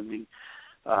being in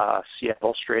the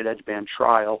Seattle straight edge band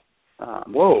Trial.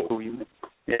 Whoa!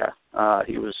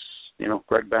 He was, you know,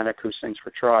 Greg Bennick, who sings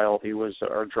for Trial. He was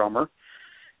our drummer,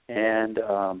 and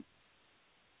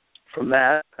from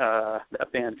that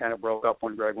band kind of broke up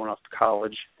when Greg went off to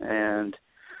college, and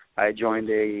I joined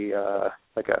a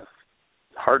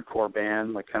hardcore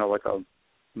band, like kind of like a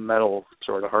metal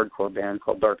sort of hardcore band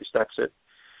called Darkest Exit,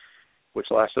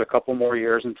 which lasted a couple more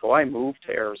years until I moved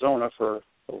to Arizona for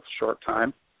a short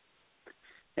time.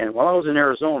 And while I was in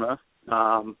Arizona,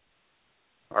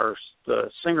 the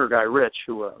singer guy Rich,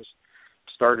 who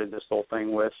started this whole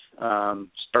thing with,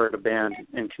 started a band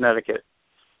in Connecticut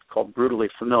called Brutally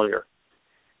Familiar.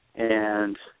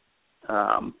 And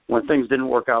when things didn't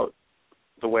work out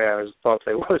the way I thought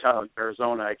they would out in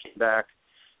Arizona, I came back,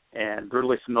 and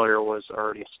Brutally Familiar was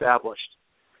already established.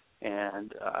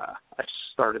 And I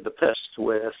started the Pist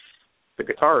with the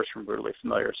guitarists from Brutally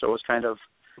Familiar. So it was kind of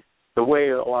the way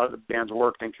a lot of the bands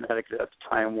worked in Connecticut at the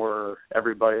time, where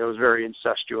everybody, it was very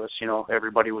incestuous. You know,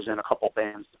 everybody was in a couple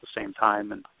bands at the same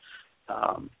time, and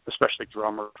especially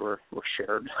drummers were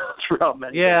shared throughout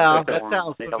many. Yeah, that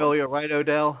sounds familiar, right,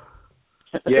 Odell?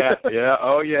 Yeah.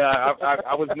 Oh, yeah.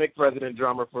 I was Nick President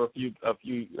drummer for a few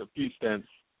stints.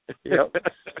 Yep.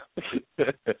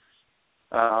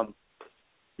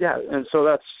 Yeah, and so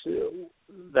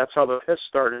that's how the Pist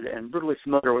started. And Brutally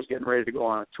Familiar was getting ready to go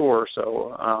on a tour,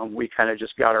 so we kind of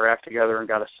just got our act together and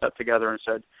got a set together and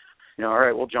said, you know, all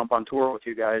right, we'll jump on tour with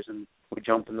you guys. And we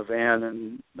jumped in the van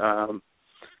and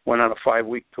went on a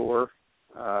 5-week tour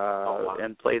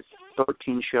and played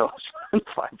 13 shows in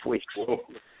 5 weeks.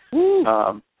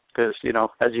 Because, you know,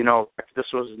 as you know, this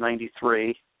was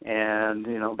 93, and,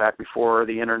 you know, back before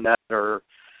the internet or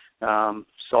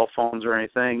cell phones or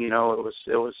anything, you know, it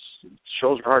was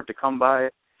shows were hard to come by.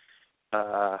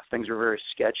 Things were very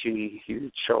sketchy.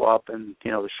 You'd show up and,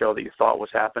 you know, the show that you thought was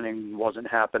happening wasn't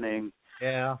happening.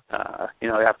 Yeah. You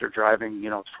know, after driving, you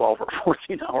know, 12 or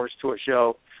 14 hours to a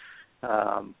show,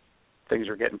 things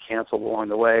were getting canceled along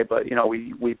the way. But, you know,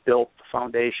 we built the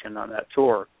foundation on that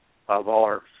tour of all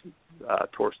our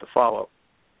tours to follow.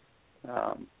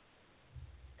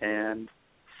 And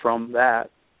from that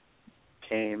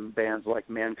came bands like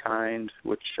Mankind,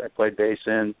 which I played bass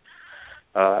in.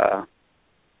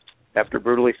 After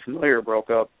Brutally Familiar broke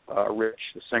up, Rich,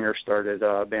 the singer, started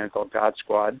a band called God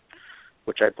Squad,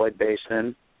 which I played bass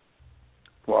in,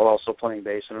 while also playing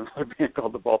bass in another band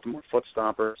called the Baltimore Foot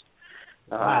Stompers.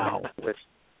 Wow.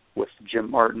 With Jim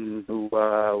Martin, who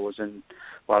was in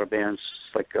a lot of bands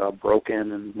like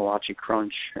Broken and Malachi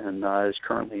Crunch, and is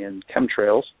currently in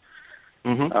Chemtrails.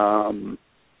 Mm-hmm.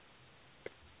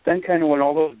 Then kind of when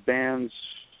all those bands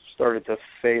started to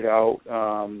fade out,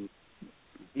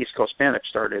 East Coast Panic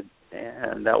started,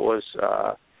 and that was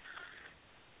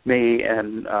me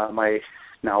and my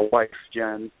now wife,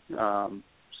 Jen,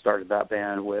 started that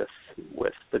band with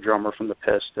the drummer from the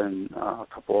Pist and a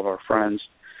couple of our friends.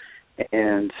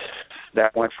 And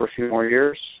that went for a few more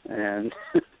years, and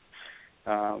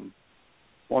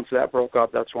once that broke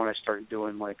up, that's when I started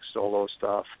doing like solo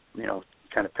stuff, you know,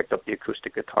 kind of picked up the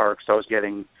acoustic guitar because I was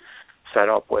getting fed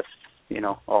up with, you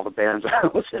know, all the bands I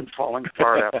was in falling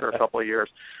apart after a couple of years.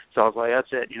 So I was like, that's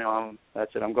it, you know,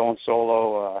 that's it. I'm going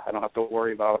solo. I don't have to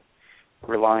worry about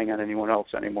relying on anyone else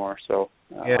anymore. So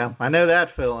yeah, I know that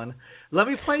feeling. Let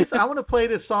me play. I want to play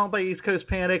this song by East Coast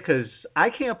Panic because I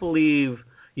can't believe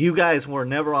you guys were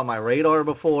never on my radar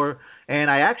before,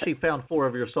 and I actually found 4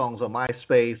 of your songs on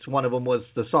MySpace. One of them was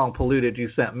the song Polluted you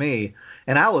sent me,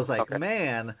 and I was like,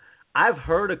 man, I've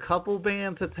heard a couple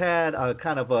bands that's had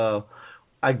kind of a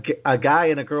guy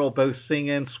and a girl both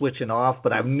singing, switching off,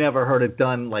 but I've never heard it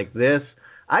done like this.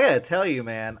 I got to tell you,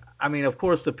 man, I mean, of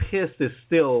course, the Pist is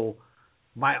still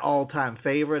my all-time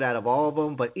favorite out of all of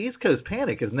them, but East Coast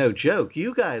Panic is no joke.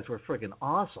 You guys were freaking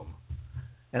awesome.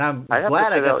 And I'm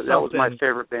glad I got something. That was my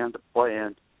favorite band to play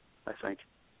in, I think.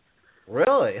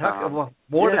 Really? How come?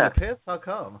 More than the Pist? How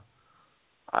come?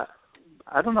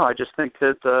 I don't know. I just think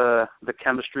that the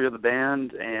chemistry of the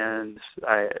band and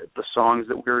the songs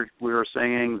that we were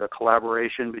singing, the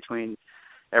collaboration between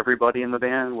everybody in the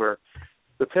band, where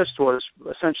the Pist was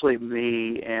essentially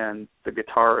me and the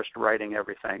guitarist writing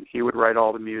everything. He would write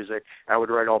all the music. I would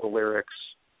write all the lyrics.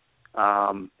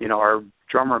 You know, our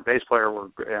drummer and bass player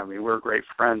we were great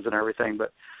friends and everything,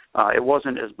 but it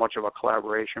wasn't as much of a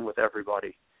collaboration with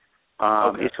everybody.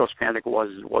 East Coast Panic was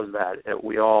that.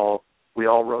 We all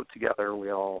wrote together.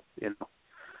 We all, you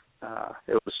know,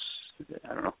 it was,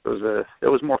 I don't know, it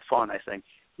was more fun, I think,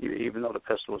 even though the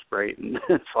Pist was great and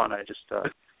fun. I just,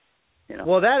 you know.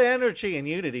 Well, that energy and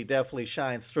unity definitely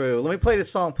shines through. Let me play the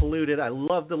song Polluted. I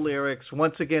love the lyrics.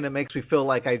 Once again, it makes me feel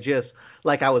like I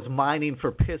was mining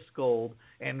for Pist Gold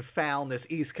and found this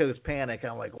East Coast Panic.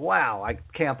 And I'm like, wow, I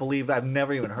can't believe I've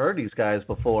never even heard these guys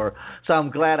before. So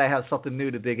I'm glad I have something new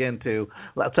to dig into.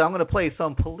 So I'm going to play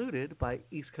some Polluted by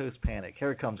East Coast Panic.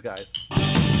 Here it comes, guys.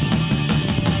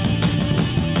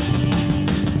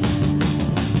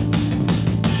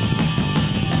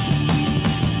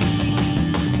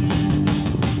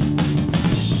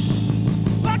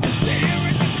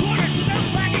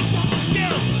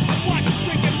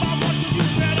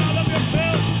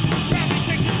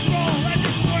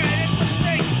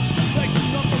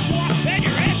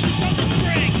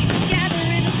 Gather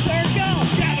in a circle,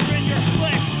 gather in your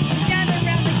slick, gather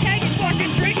around the keg and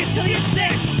fucking drink until you're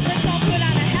sick.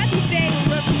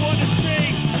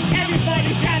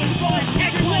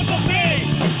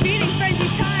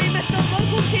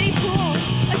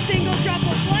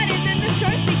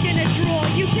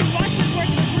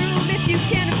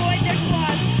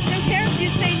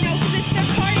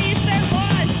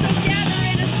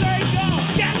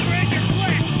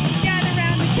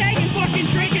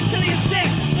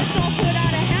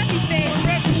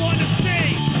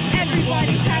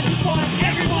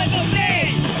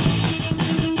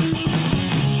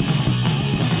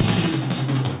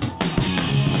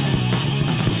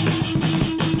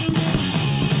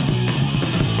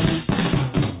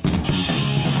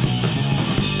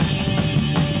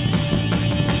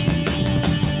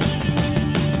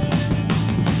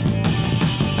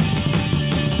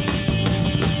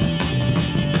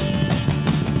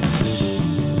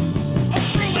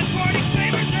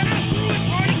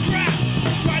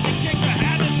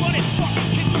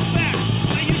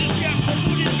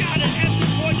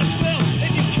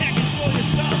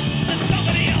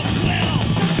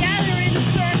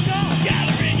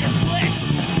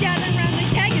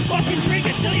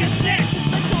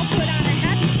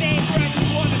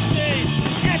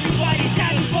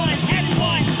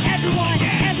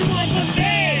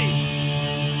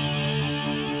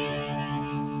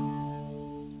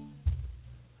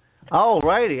 All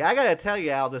righty. I got to tell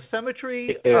you, Al, the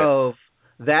symmetry of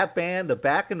that band, the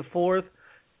back and forth,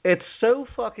 it's so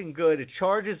fucking good. It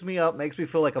charges me up, makes me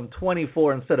feel like I'm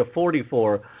 24 instead of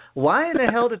 44. Why in the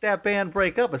hell did that band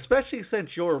break up? Especially since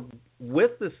you're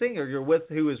with the singer, you're with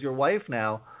who is your wife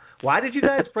now. Why did you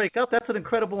guys break up? That's an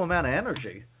incredible amount of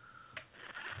energy.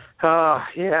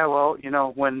 Yeah, well,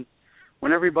 when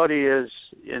everybody is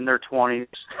in their 20s,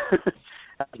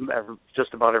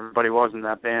 just about everybody was in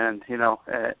that band,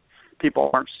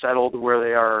 people aren't settled where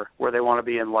they want to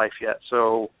be in life yet.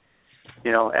 So,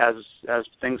 as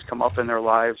things come up in their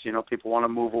lives, people want to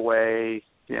move away,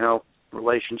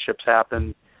 relationships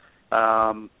happen. They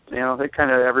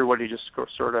kind of, everybody just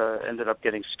sort of ended up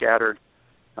getting scattered.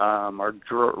 Our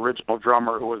original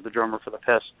drummer, who was the drummer for the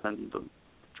Pest and the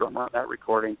drummer on that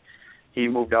recording, he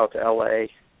moved out to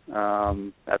L.A.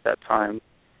 At that time.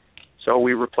 So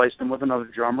we replaced him with another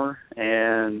drummer,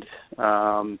 and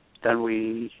then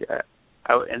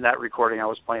in that recording I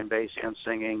was playing bass and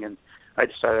singing, and I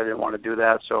decided I didn't want to do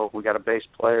that, so we got a bass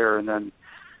player, and then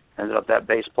ended up that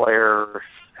bass player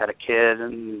had a kid,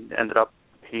 and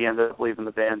he ended up leaving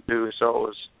the band too, so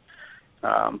it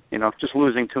was, just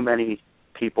losing too many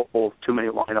people, too many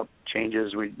lineup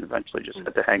changes. We eventually just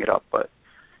had to hang it up, but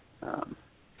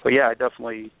yeah, I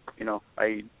definitely,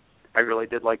 I really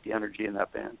did like the energy in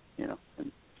that band,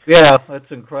 Yeah, that's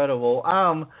incredible.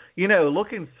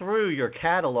 Looking through your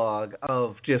catalog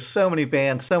of just so many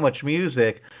bands, so much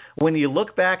music, when you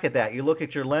look back at that, you look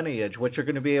at your lineage, what you're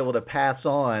going to be able to pass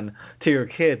on to your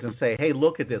kids and say, hey,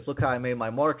 look at this. Look how I made my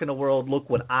mark in the world. Look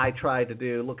what I tried to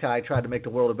do. Look how I tried to make the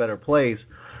world a better place.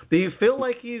 Do you feel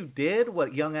like you did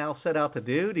what Young Al set out to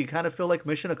do? Do you kind of feel like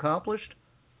mission accomplished?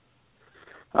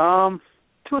 To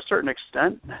a certain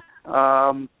extent.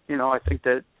 I think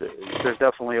that there's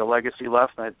definitely a legacy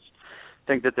left. I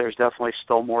think that there's definitely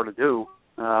still more to do.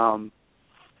 And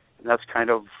that's kind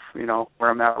of, where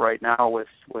I'm at right now with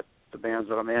the bands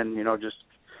that I'm in. Just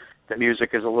the music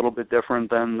is a little bit different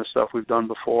than the stuff we've done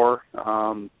before.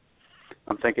 I'm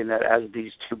thinking that as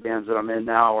these two bands that I'm in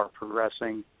now are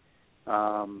progressing,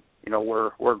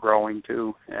 we're growing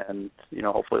too, and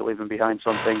hopefully leaving behind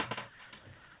something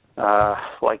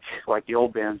like the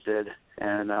old bands did.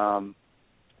 And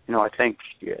I think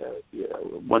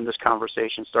when this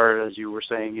conversation started, as you were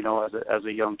saying, as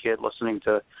a young kid listening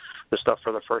to the stuff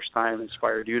for the first time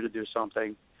inspired you to do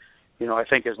something. I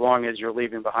think as long as you're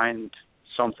leaving behind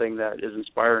something that is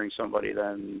inspiring somebody,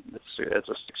 then it's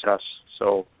a success.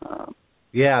 So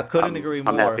yeah, couldn't agree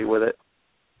more. I'm happy with it.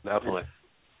 Definitely.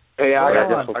 Hey, I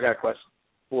got a question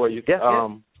for you. Yeah.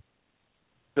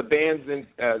 The bands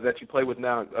that you play with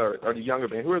now, or the younger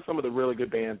band, who are some of the really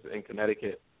good bands in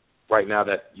Connecticut right now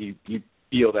that you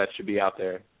feel that should be out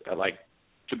there,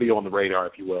 should be on the radar,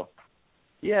 if you will?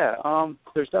 Yeah,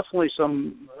 there's definitely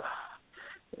some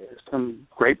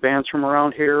great bands from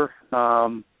around here.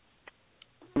 One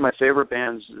of my favorite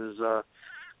bands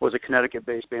was a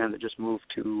Connecticut-based band that just moved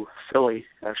to Philly,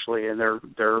 actually, and they're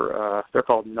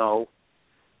called No.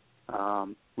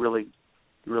 Really,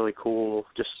 really cool,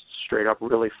 just straight up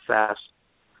really fast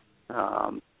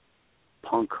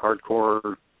punk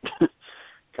hardcore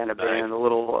kind of band. A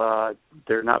little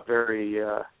they're not very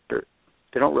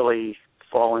they don't really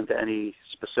fall into any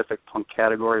specific punk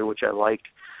category, which I like.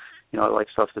 I like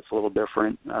stuff that's a little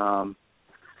different.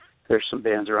 There's some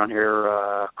bands around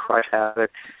here. Cry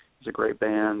Havoc is a great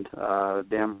band.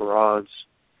 Damn Broads,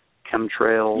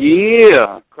 Chemtrails.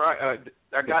 Yeah,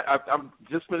 I'm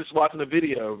just finished watching a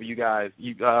video of you guys.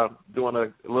 You doing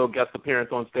a little guest appearance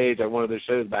on stage at one of their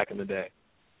shows back in the day.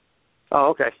 Oh,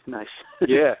 okay, nice.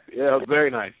 yeah, it was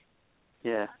very nice.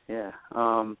 Yeah.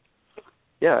 I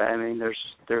mean,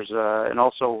 there's and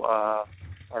also our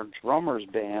drummer's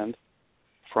band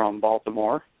from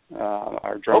Baltimore.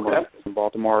 Our drummer from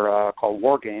Baltimore called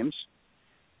War Games,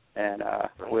 and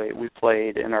we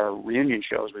played in our reunion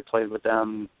shows. We played with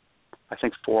them. I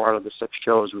think 4 out of the 6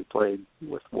 shows we played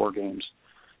with War Games,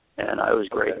 and it was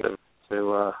great to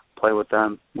play with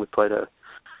them. We played a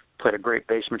great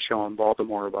basement show in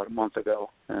Baltimore about a month ago,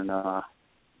 and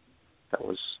that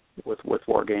was with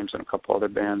War Games and a couple other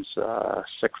bands.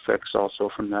 Sick Fix also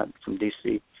from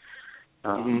DC.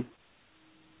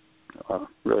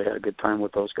 Really had a good time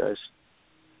with those guys.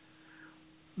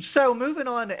 So moving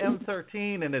on to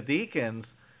M13 and the Deacons.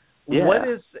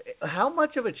 Yeah. How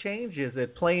much of a change is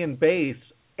it playing bass,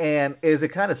 and is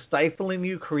it kind of stifling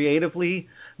you creatively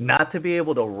not to be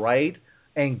able to write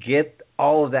and get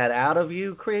all of that out of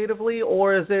you creatively,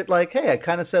 or is it like, hey, I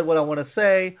kind of said what I want to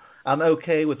say, I'm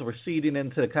okay with receding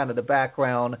into kind of the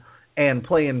background and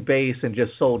playing bass and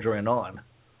just soldiering on?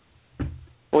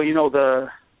 Well,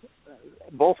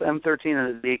 both M13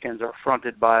 and the Deacons are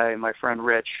fronted by my friend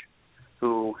Rich,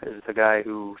 who is the guy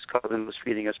whose cousin was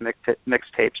feeding us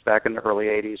mixtapes back in the early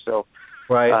 '80s. So,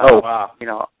 right. Wow. You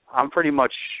know, I'm pretty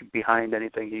much behind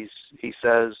anything he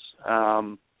says.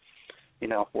 You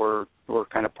know, we're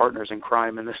kind of partners in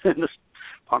crime in this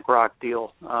punk rock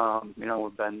deal. You know,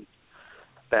 we've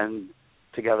been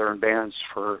together in bands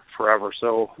for forever.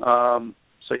 So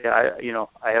yeah,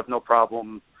 I have no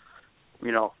problem,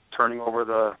 you know, turning over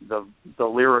the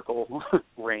lyrical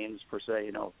reins per se,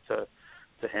 you know, to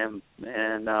him.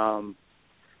 And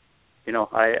you know,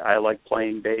 I like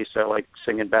playing bass. I like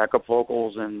singing backup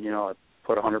vocals, and you know, I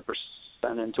put 100%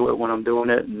 into it when I'm doing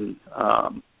it. And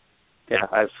yeah,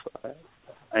 I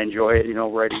enjoy it, you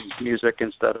know, writing music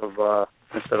instead of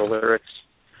lyrics.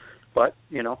 But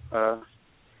you know,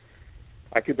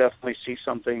 I could definitely see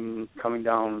something coming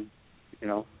down, you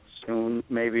know, soon,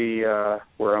 maybe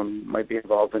where I might be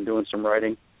involved in doing some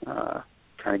writing,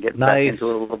 kind of getting back into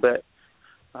it a little bit.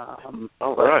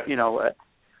 All right. But, you know,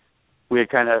 we had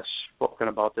kind of spoken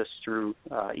about this through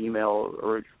email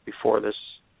or before this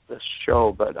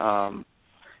show, but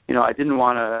you know, I don't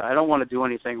want to do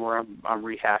anything where I'm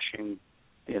rehashing,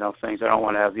 you know, things. I don't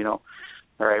want to have, you know,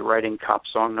 all right, writing cop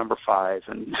song number 5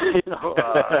 and you know,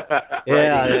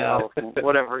 writing, you know,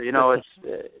 whatever. You know,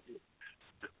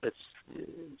 it's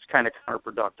kind of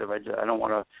counterproductive. I don't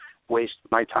want to waste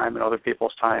my time and other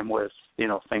people's time with, you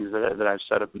know, things that I've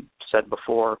said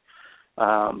before.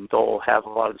 They'll have a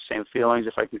lot of the same feelings.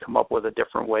 If I can come up with a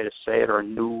different way to say it or a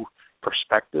new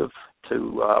perspective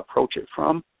to approach it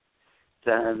from,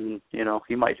 then, you know,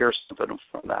 you might hear something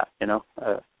from that, you know.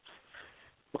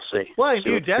 We'll see. Well, see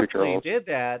you definitely did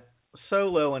that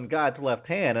solo in God's Left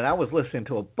Hand, and I was listening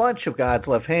to a bunch of God's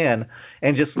Left Hand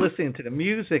and just listening to the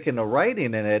music and the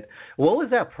writing in it. What was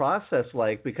that process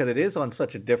like? Because it is on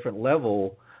such a different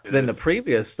level than the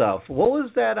previous stuff. What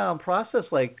was that process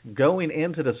like going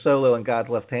into the solo and God's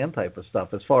Left Hand type of stuff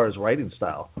as far as writing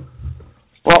style?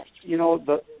 Well, you know,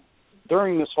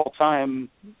 during this whole time,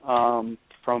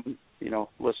 from, you know,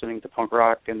 listening to punk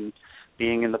rock and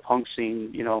being in the punk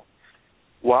scene, you know,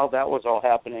 while that was all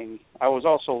happening, I was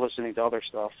also listening to other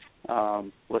stuff,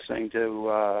 listening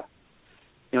to,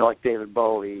 you know, like David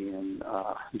Bowie and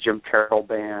Jim Carroll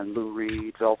Band, Lou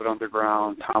Reed, Velvet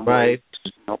Underground, Tom Waits,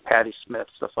 you know, Patti Smith,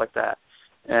 stuff like that.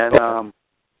 And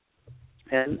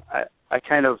I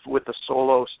kind of, with the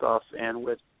solo stuff and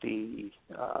with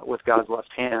with God's Left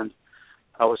Hand,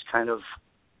 I was kind of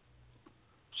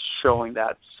showing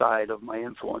that side of my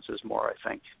influences more, I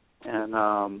think.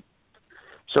 And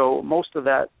so most of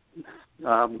that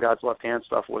God's Left Hand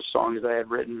stuff was songs that I had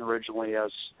written originally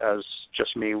as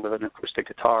just me with an acoustic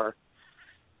guitar.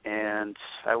 And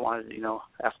I wanted, you know,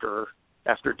 after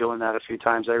doing that a few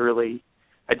times,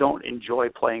 I don't enjoy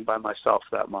playing by myself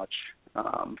that much.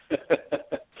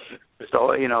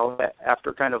 So, you know,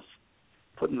 after kind of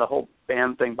putting the whole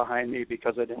band thing behind me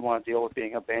because I didn't want to deal with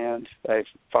being a band, I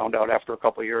found out after a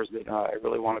couple of years that I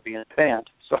really want to be in a band.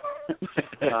 So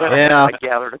I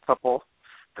gathered a couple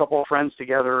of friends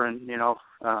together and, you know,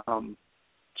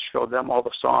 showed them all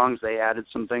the songs. They added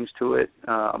some things to it.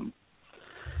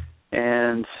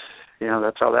 And, you know,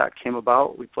 that's how that came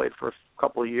about. We played for a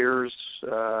couple of years,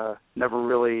 never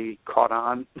really caught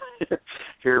on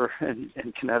here in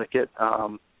Connecticut.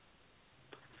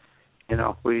 You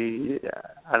know,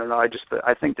 I don't know,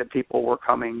 I think that people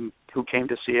who came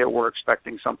to see it were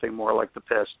expecting something more like the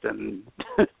Pist, and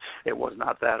it was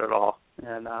not that at all.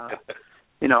 And,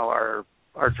 you know, our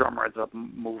drummer ends up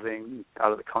moving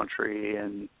out of the country,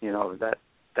 and, you know,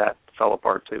 that fell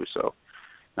apart too. So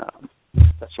that's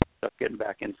what ended up getting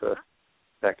back into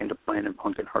playing in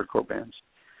punk and hardcore bands.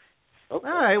 Okay.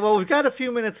 All right, well, we've got a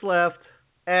few minutes left.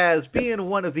 As being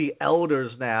one of the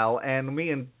elders now, and me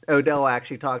and Odell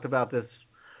actually talked about this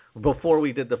before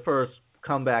we did the first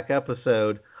comeback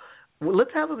episode, let's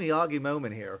have a Miyagi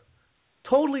moment here.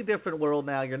 Totally different world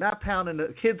now. You're not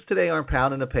kids today aren't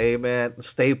pounding the pavement,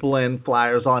 stapling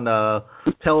flyers on the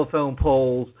telephone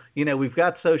poles. You know, we've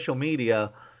got social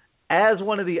media. As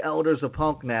one of the elders of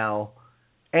punk now,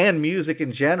 and music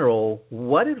in general,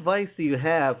 what advice do you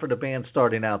have for the band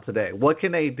starting out today? What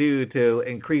can they do to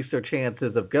increase their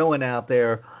chances of going out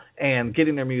there and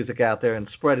getting their music out there and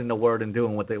spreading the word and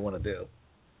doing what they want to do?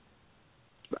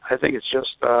 I think it's just,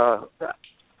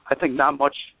 I think not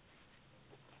much.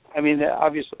 I mean,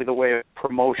 obviously the way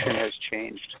promotion has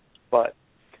changed, but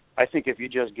I think if you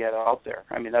just get out there,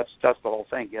 I mean, that's the whole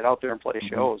thing. Get out there and play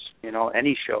shows, you know,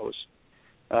 any shows.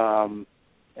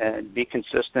 And be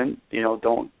consistent, you know,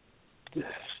 don't,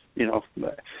 you know,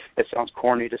 it sounds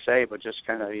corny to say, but just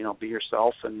kind of, you know, be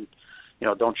yourself and, you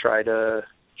know, don't try to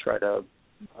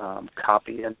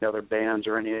copy any other bands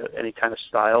or any kind of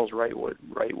styles. Write what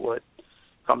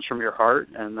comes from your heart,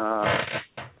 and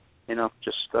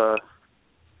just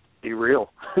be real.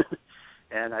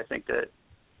 And I think that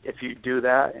if you do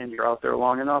that and you're out there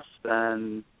long enough,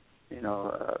 then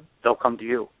they'll come to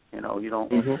you. You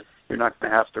don't. Mm-hmm. You're not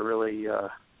going to have to really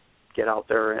get out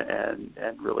there and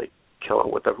really kill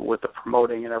it with the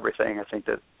promoting and everything. I think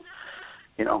that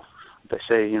they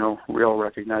say real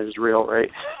recognizes real,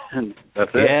 right? And that's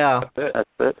it. Yeah, that's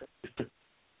it.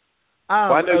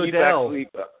 Well, I know Odell, you've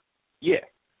actually. Yeah.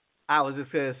 I was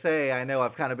just going to say, I know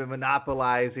I've kind of been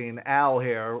monopolizing Al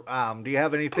here. Do you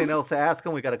have anything else to ask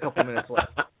him? We got a couple minutes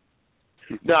left.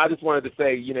 No, I just wanted to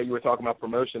say, you were talking about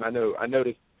promotion. I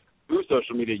noticed through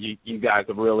social media, you guys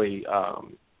have really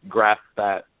grasped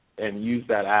that and used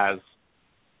that as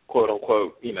quote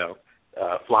unquote,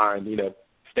 flying,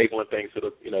 stapling things to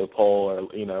the pole, or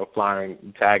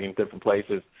flying, tagging different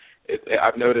places.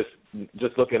 I've noticed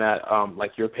just looking at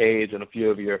like your page and a few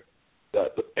of the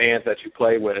bands that you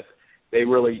play with, they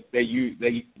really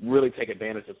take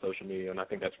advantage of social media, and I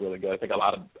think that's really good. I think a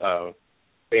lot of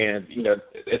bands,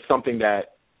 it's something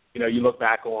that you look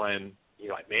back on,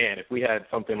 you're like, man, if we had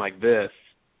something like this,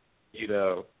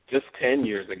 just 10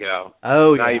 years ago,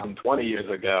 not even 20 years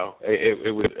ago,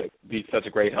 it would be such a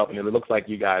great help. And it looks like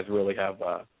you guys really have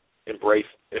embraced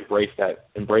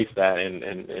that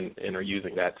and are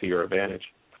using that to your advantage.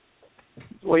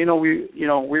 Well, we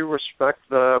respect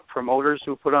the promoters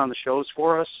who put on the shows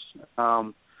for us,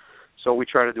 so we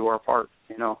try to do our part,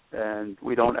 and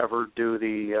we don't ever do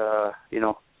the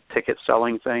ticket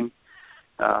selling thing.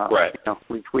 Right.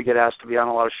 We get asked to be on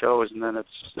a lot of shows, and then it's,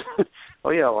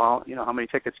 oh yeah, well, how many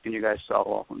tickets can you guys sell?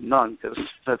 Well, none, because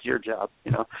that's your job,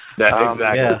 Exactly.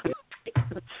 Yeah.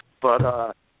 But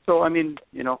so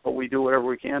but we do whatever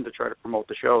we can to try to promote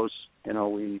the shows.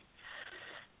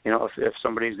 If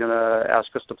somebody's going to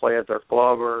ask us to play at their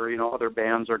club, or other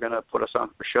bands are going to put us on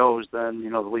for shows, then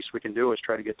the least we can do is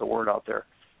try to get the word out there.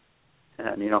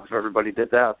 And if everybody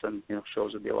did that, then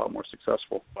shows would be a lot more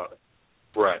successful.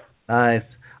 Right. Nice.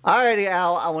 All righty,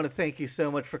 Al, I want to thank you so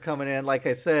much for coming in. Like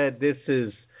I said, this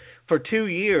is for 2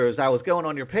 years. I was going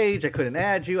on your page. I couldn't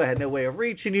add you. I had no way of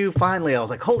reaching you. Finally, I was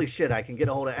like, holy shit, I can get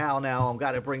a hold of Al now. I've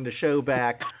got to bring the show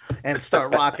back and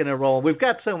start rocking and rolling. We've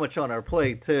got so much on our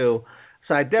plate, too.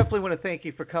 So I definitely want to thank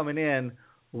you for coming in.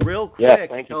 Real quick,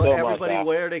 thank you tell so everybody much,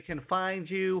 where they can find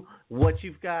you, what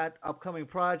you've got, upcoming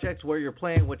projects, where you're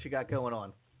playing, what you got going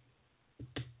on.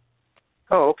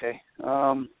 Oh, okay.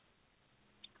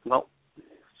 Well,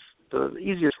 the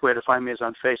easiest way to find me is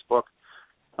on Facebook.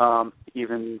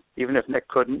 Even if Nick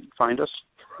couldn't find us,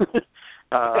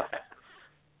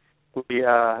 we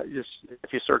just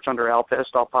if you search under Al Pist,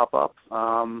 I'll pop up.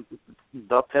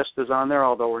 The Pist is on there,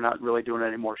 although we're not really doing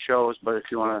any more shows. But if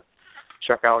you want to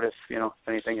check out if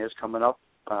anything is coming up,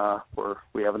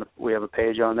 we have a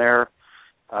page on there.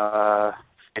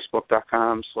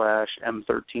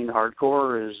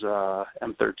 Facebook.com/M13Hardcore is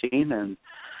M13, and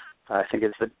I think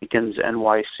it's the Deacons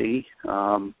NYC.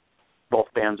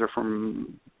 Both bands are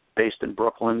based in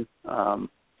Brooklyn, and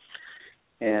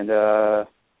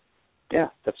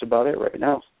that's about it right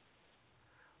now.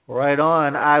 Right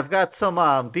on. I've got some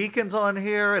Deacons on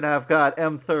here, and I've got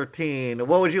M13.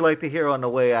 What would you like to hear on the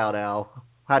way out, Al?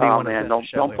 How do you want to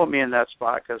don't put me in that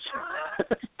spot, because.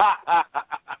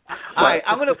 All right,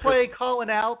 I'm going to play Calling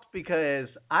Out because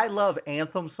I love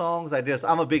anthem songs.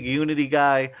 I'm a big Unity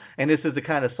guy, and this is the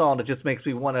kind of song that just makes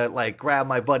me want to grab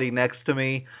my buddy next to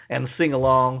me and sing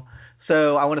along.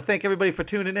 So I want to thank everybody for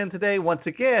tuning in today. Once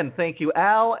again, thank you,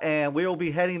 Al, and we will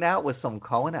be heading out with some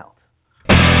Calling Out.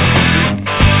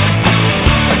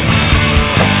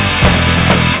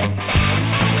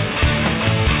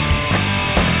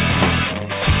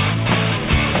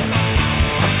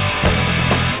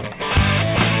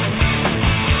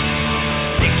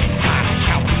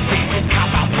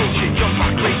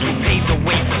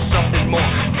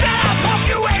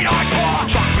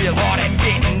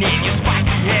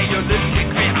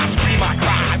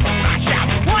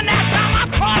 One last time I'm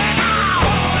calling out.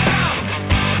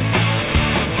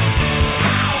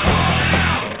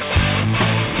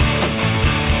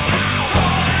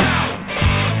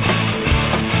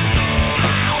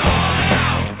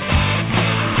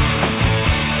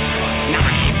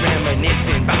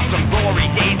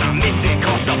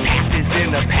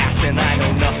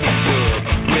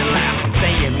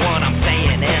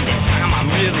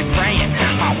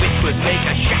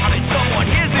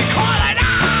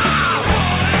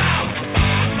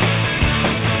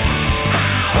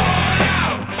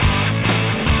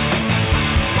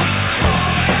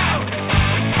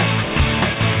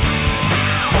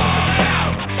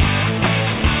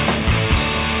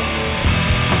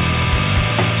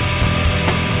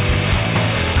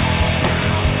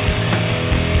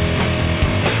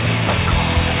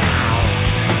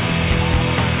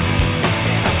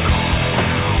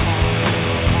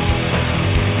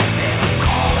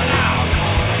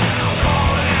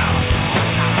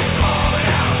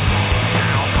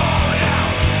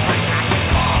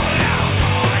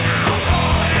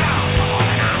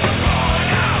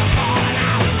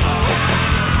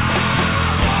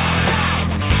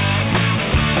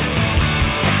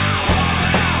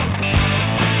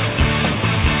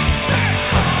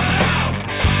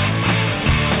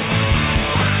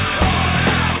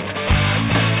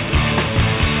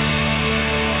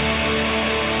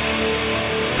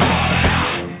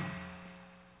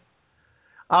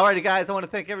 Alrighty, guys, I want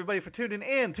to thank everybody for tuning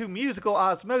in to Musical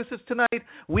Osmosis tonight.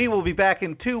 We will be back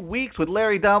in 2 weeks with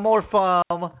Larry Delmore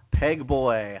from Peg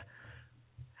Boy.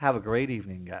 Have a great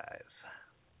evening, guys.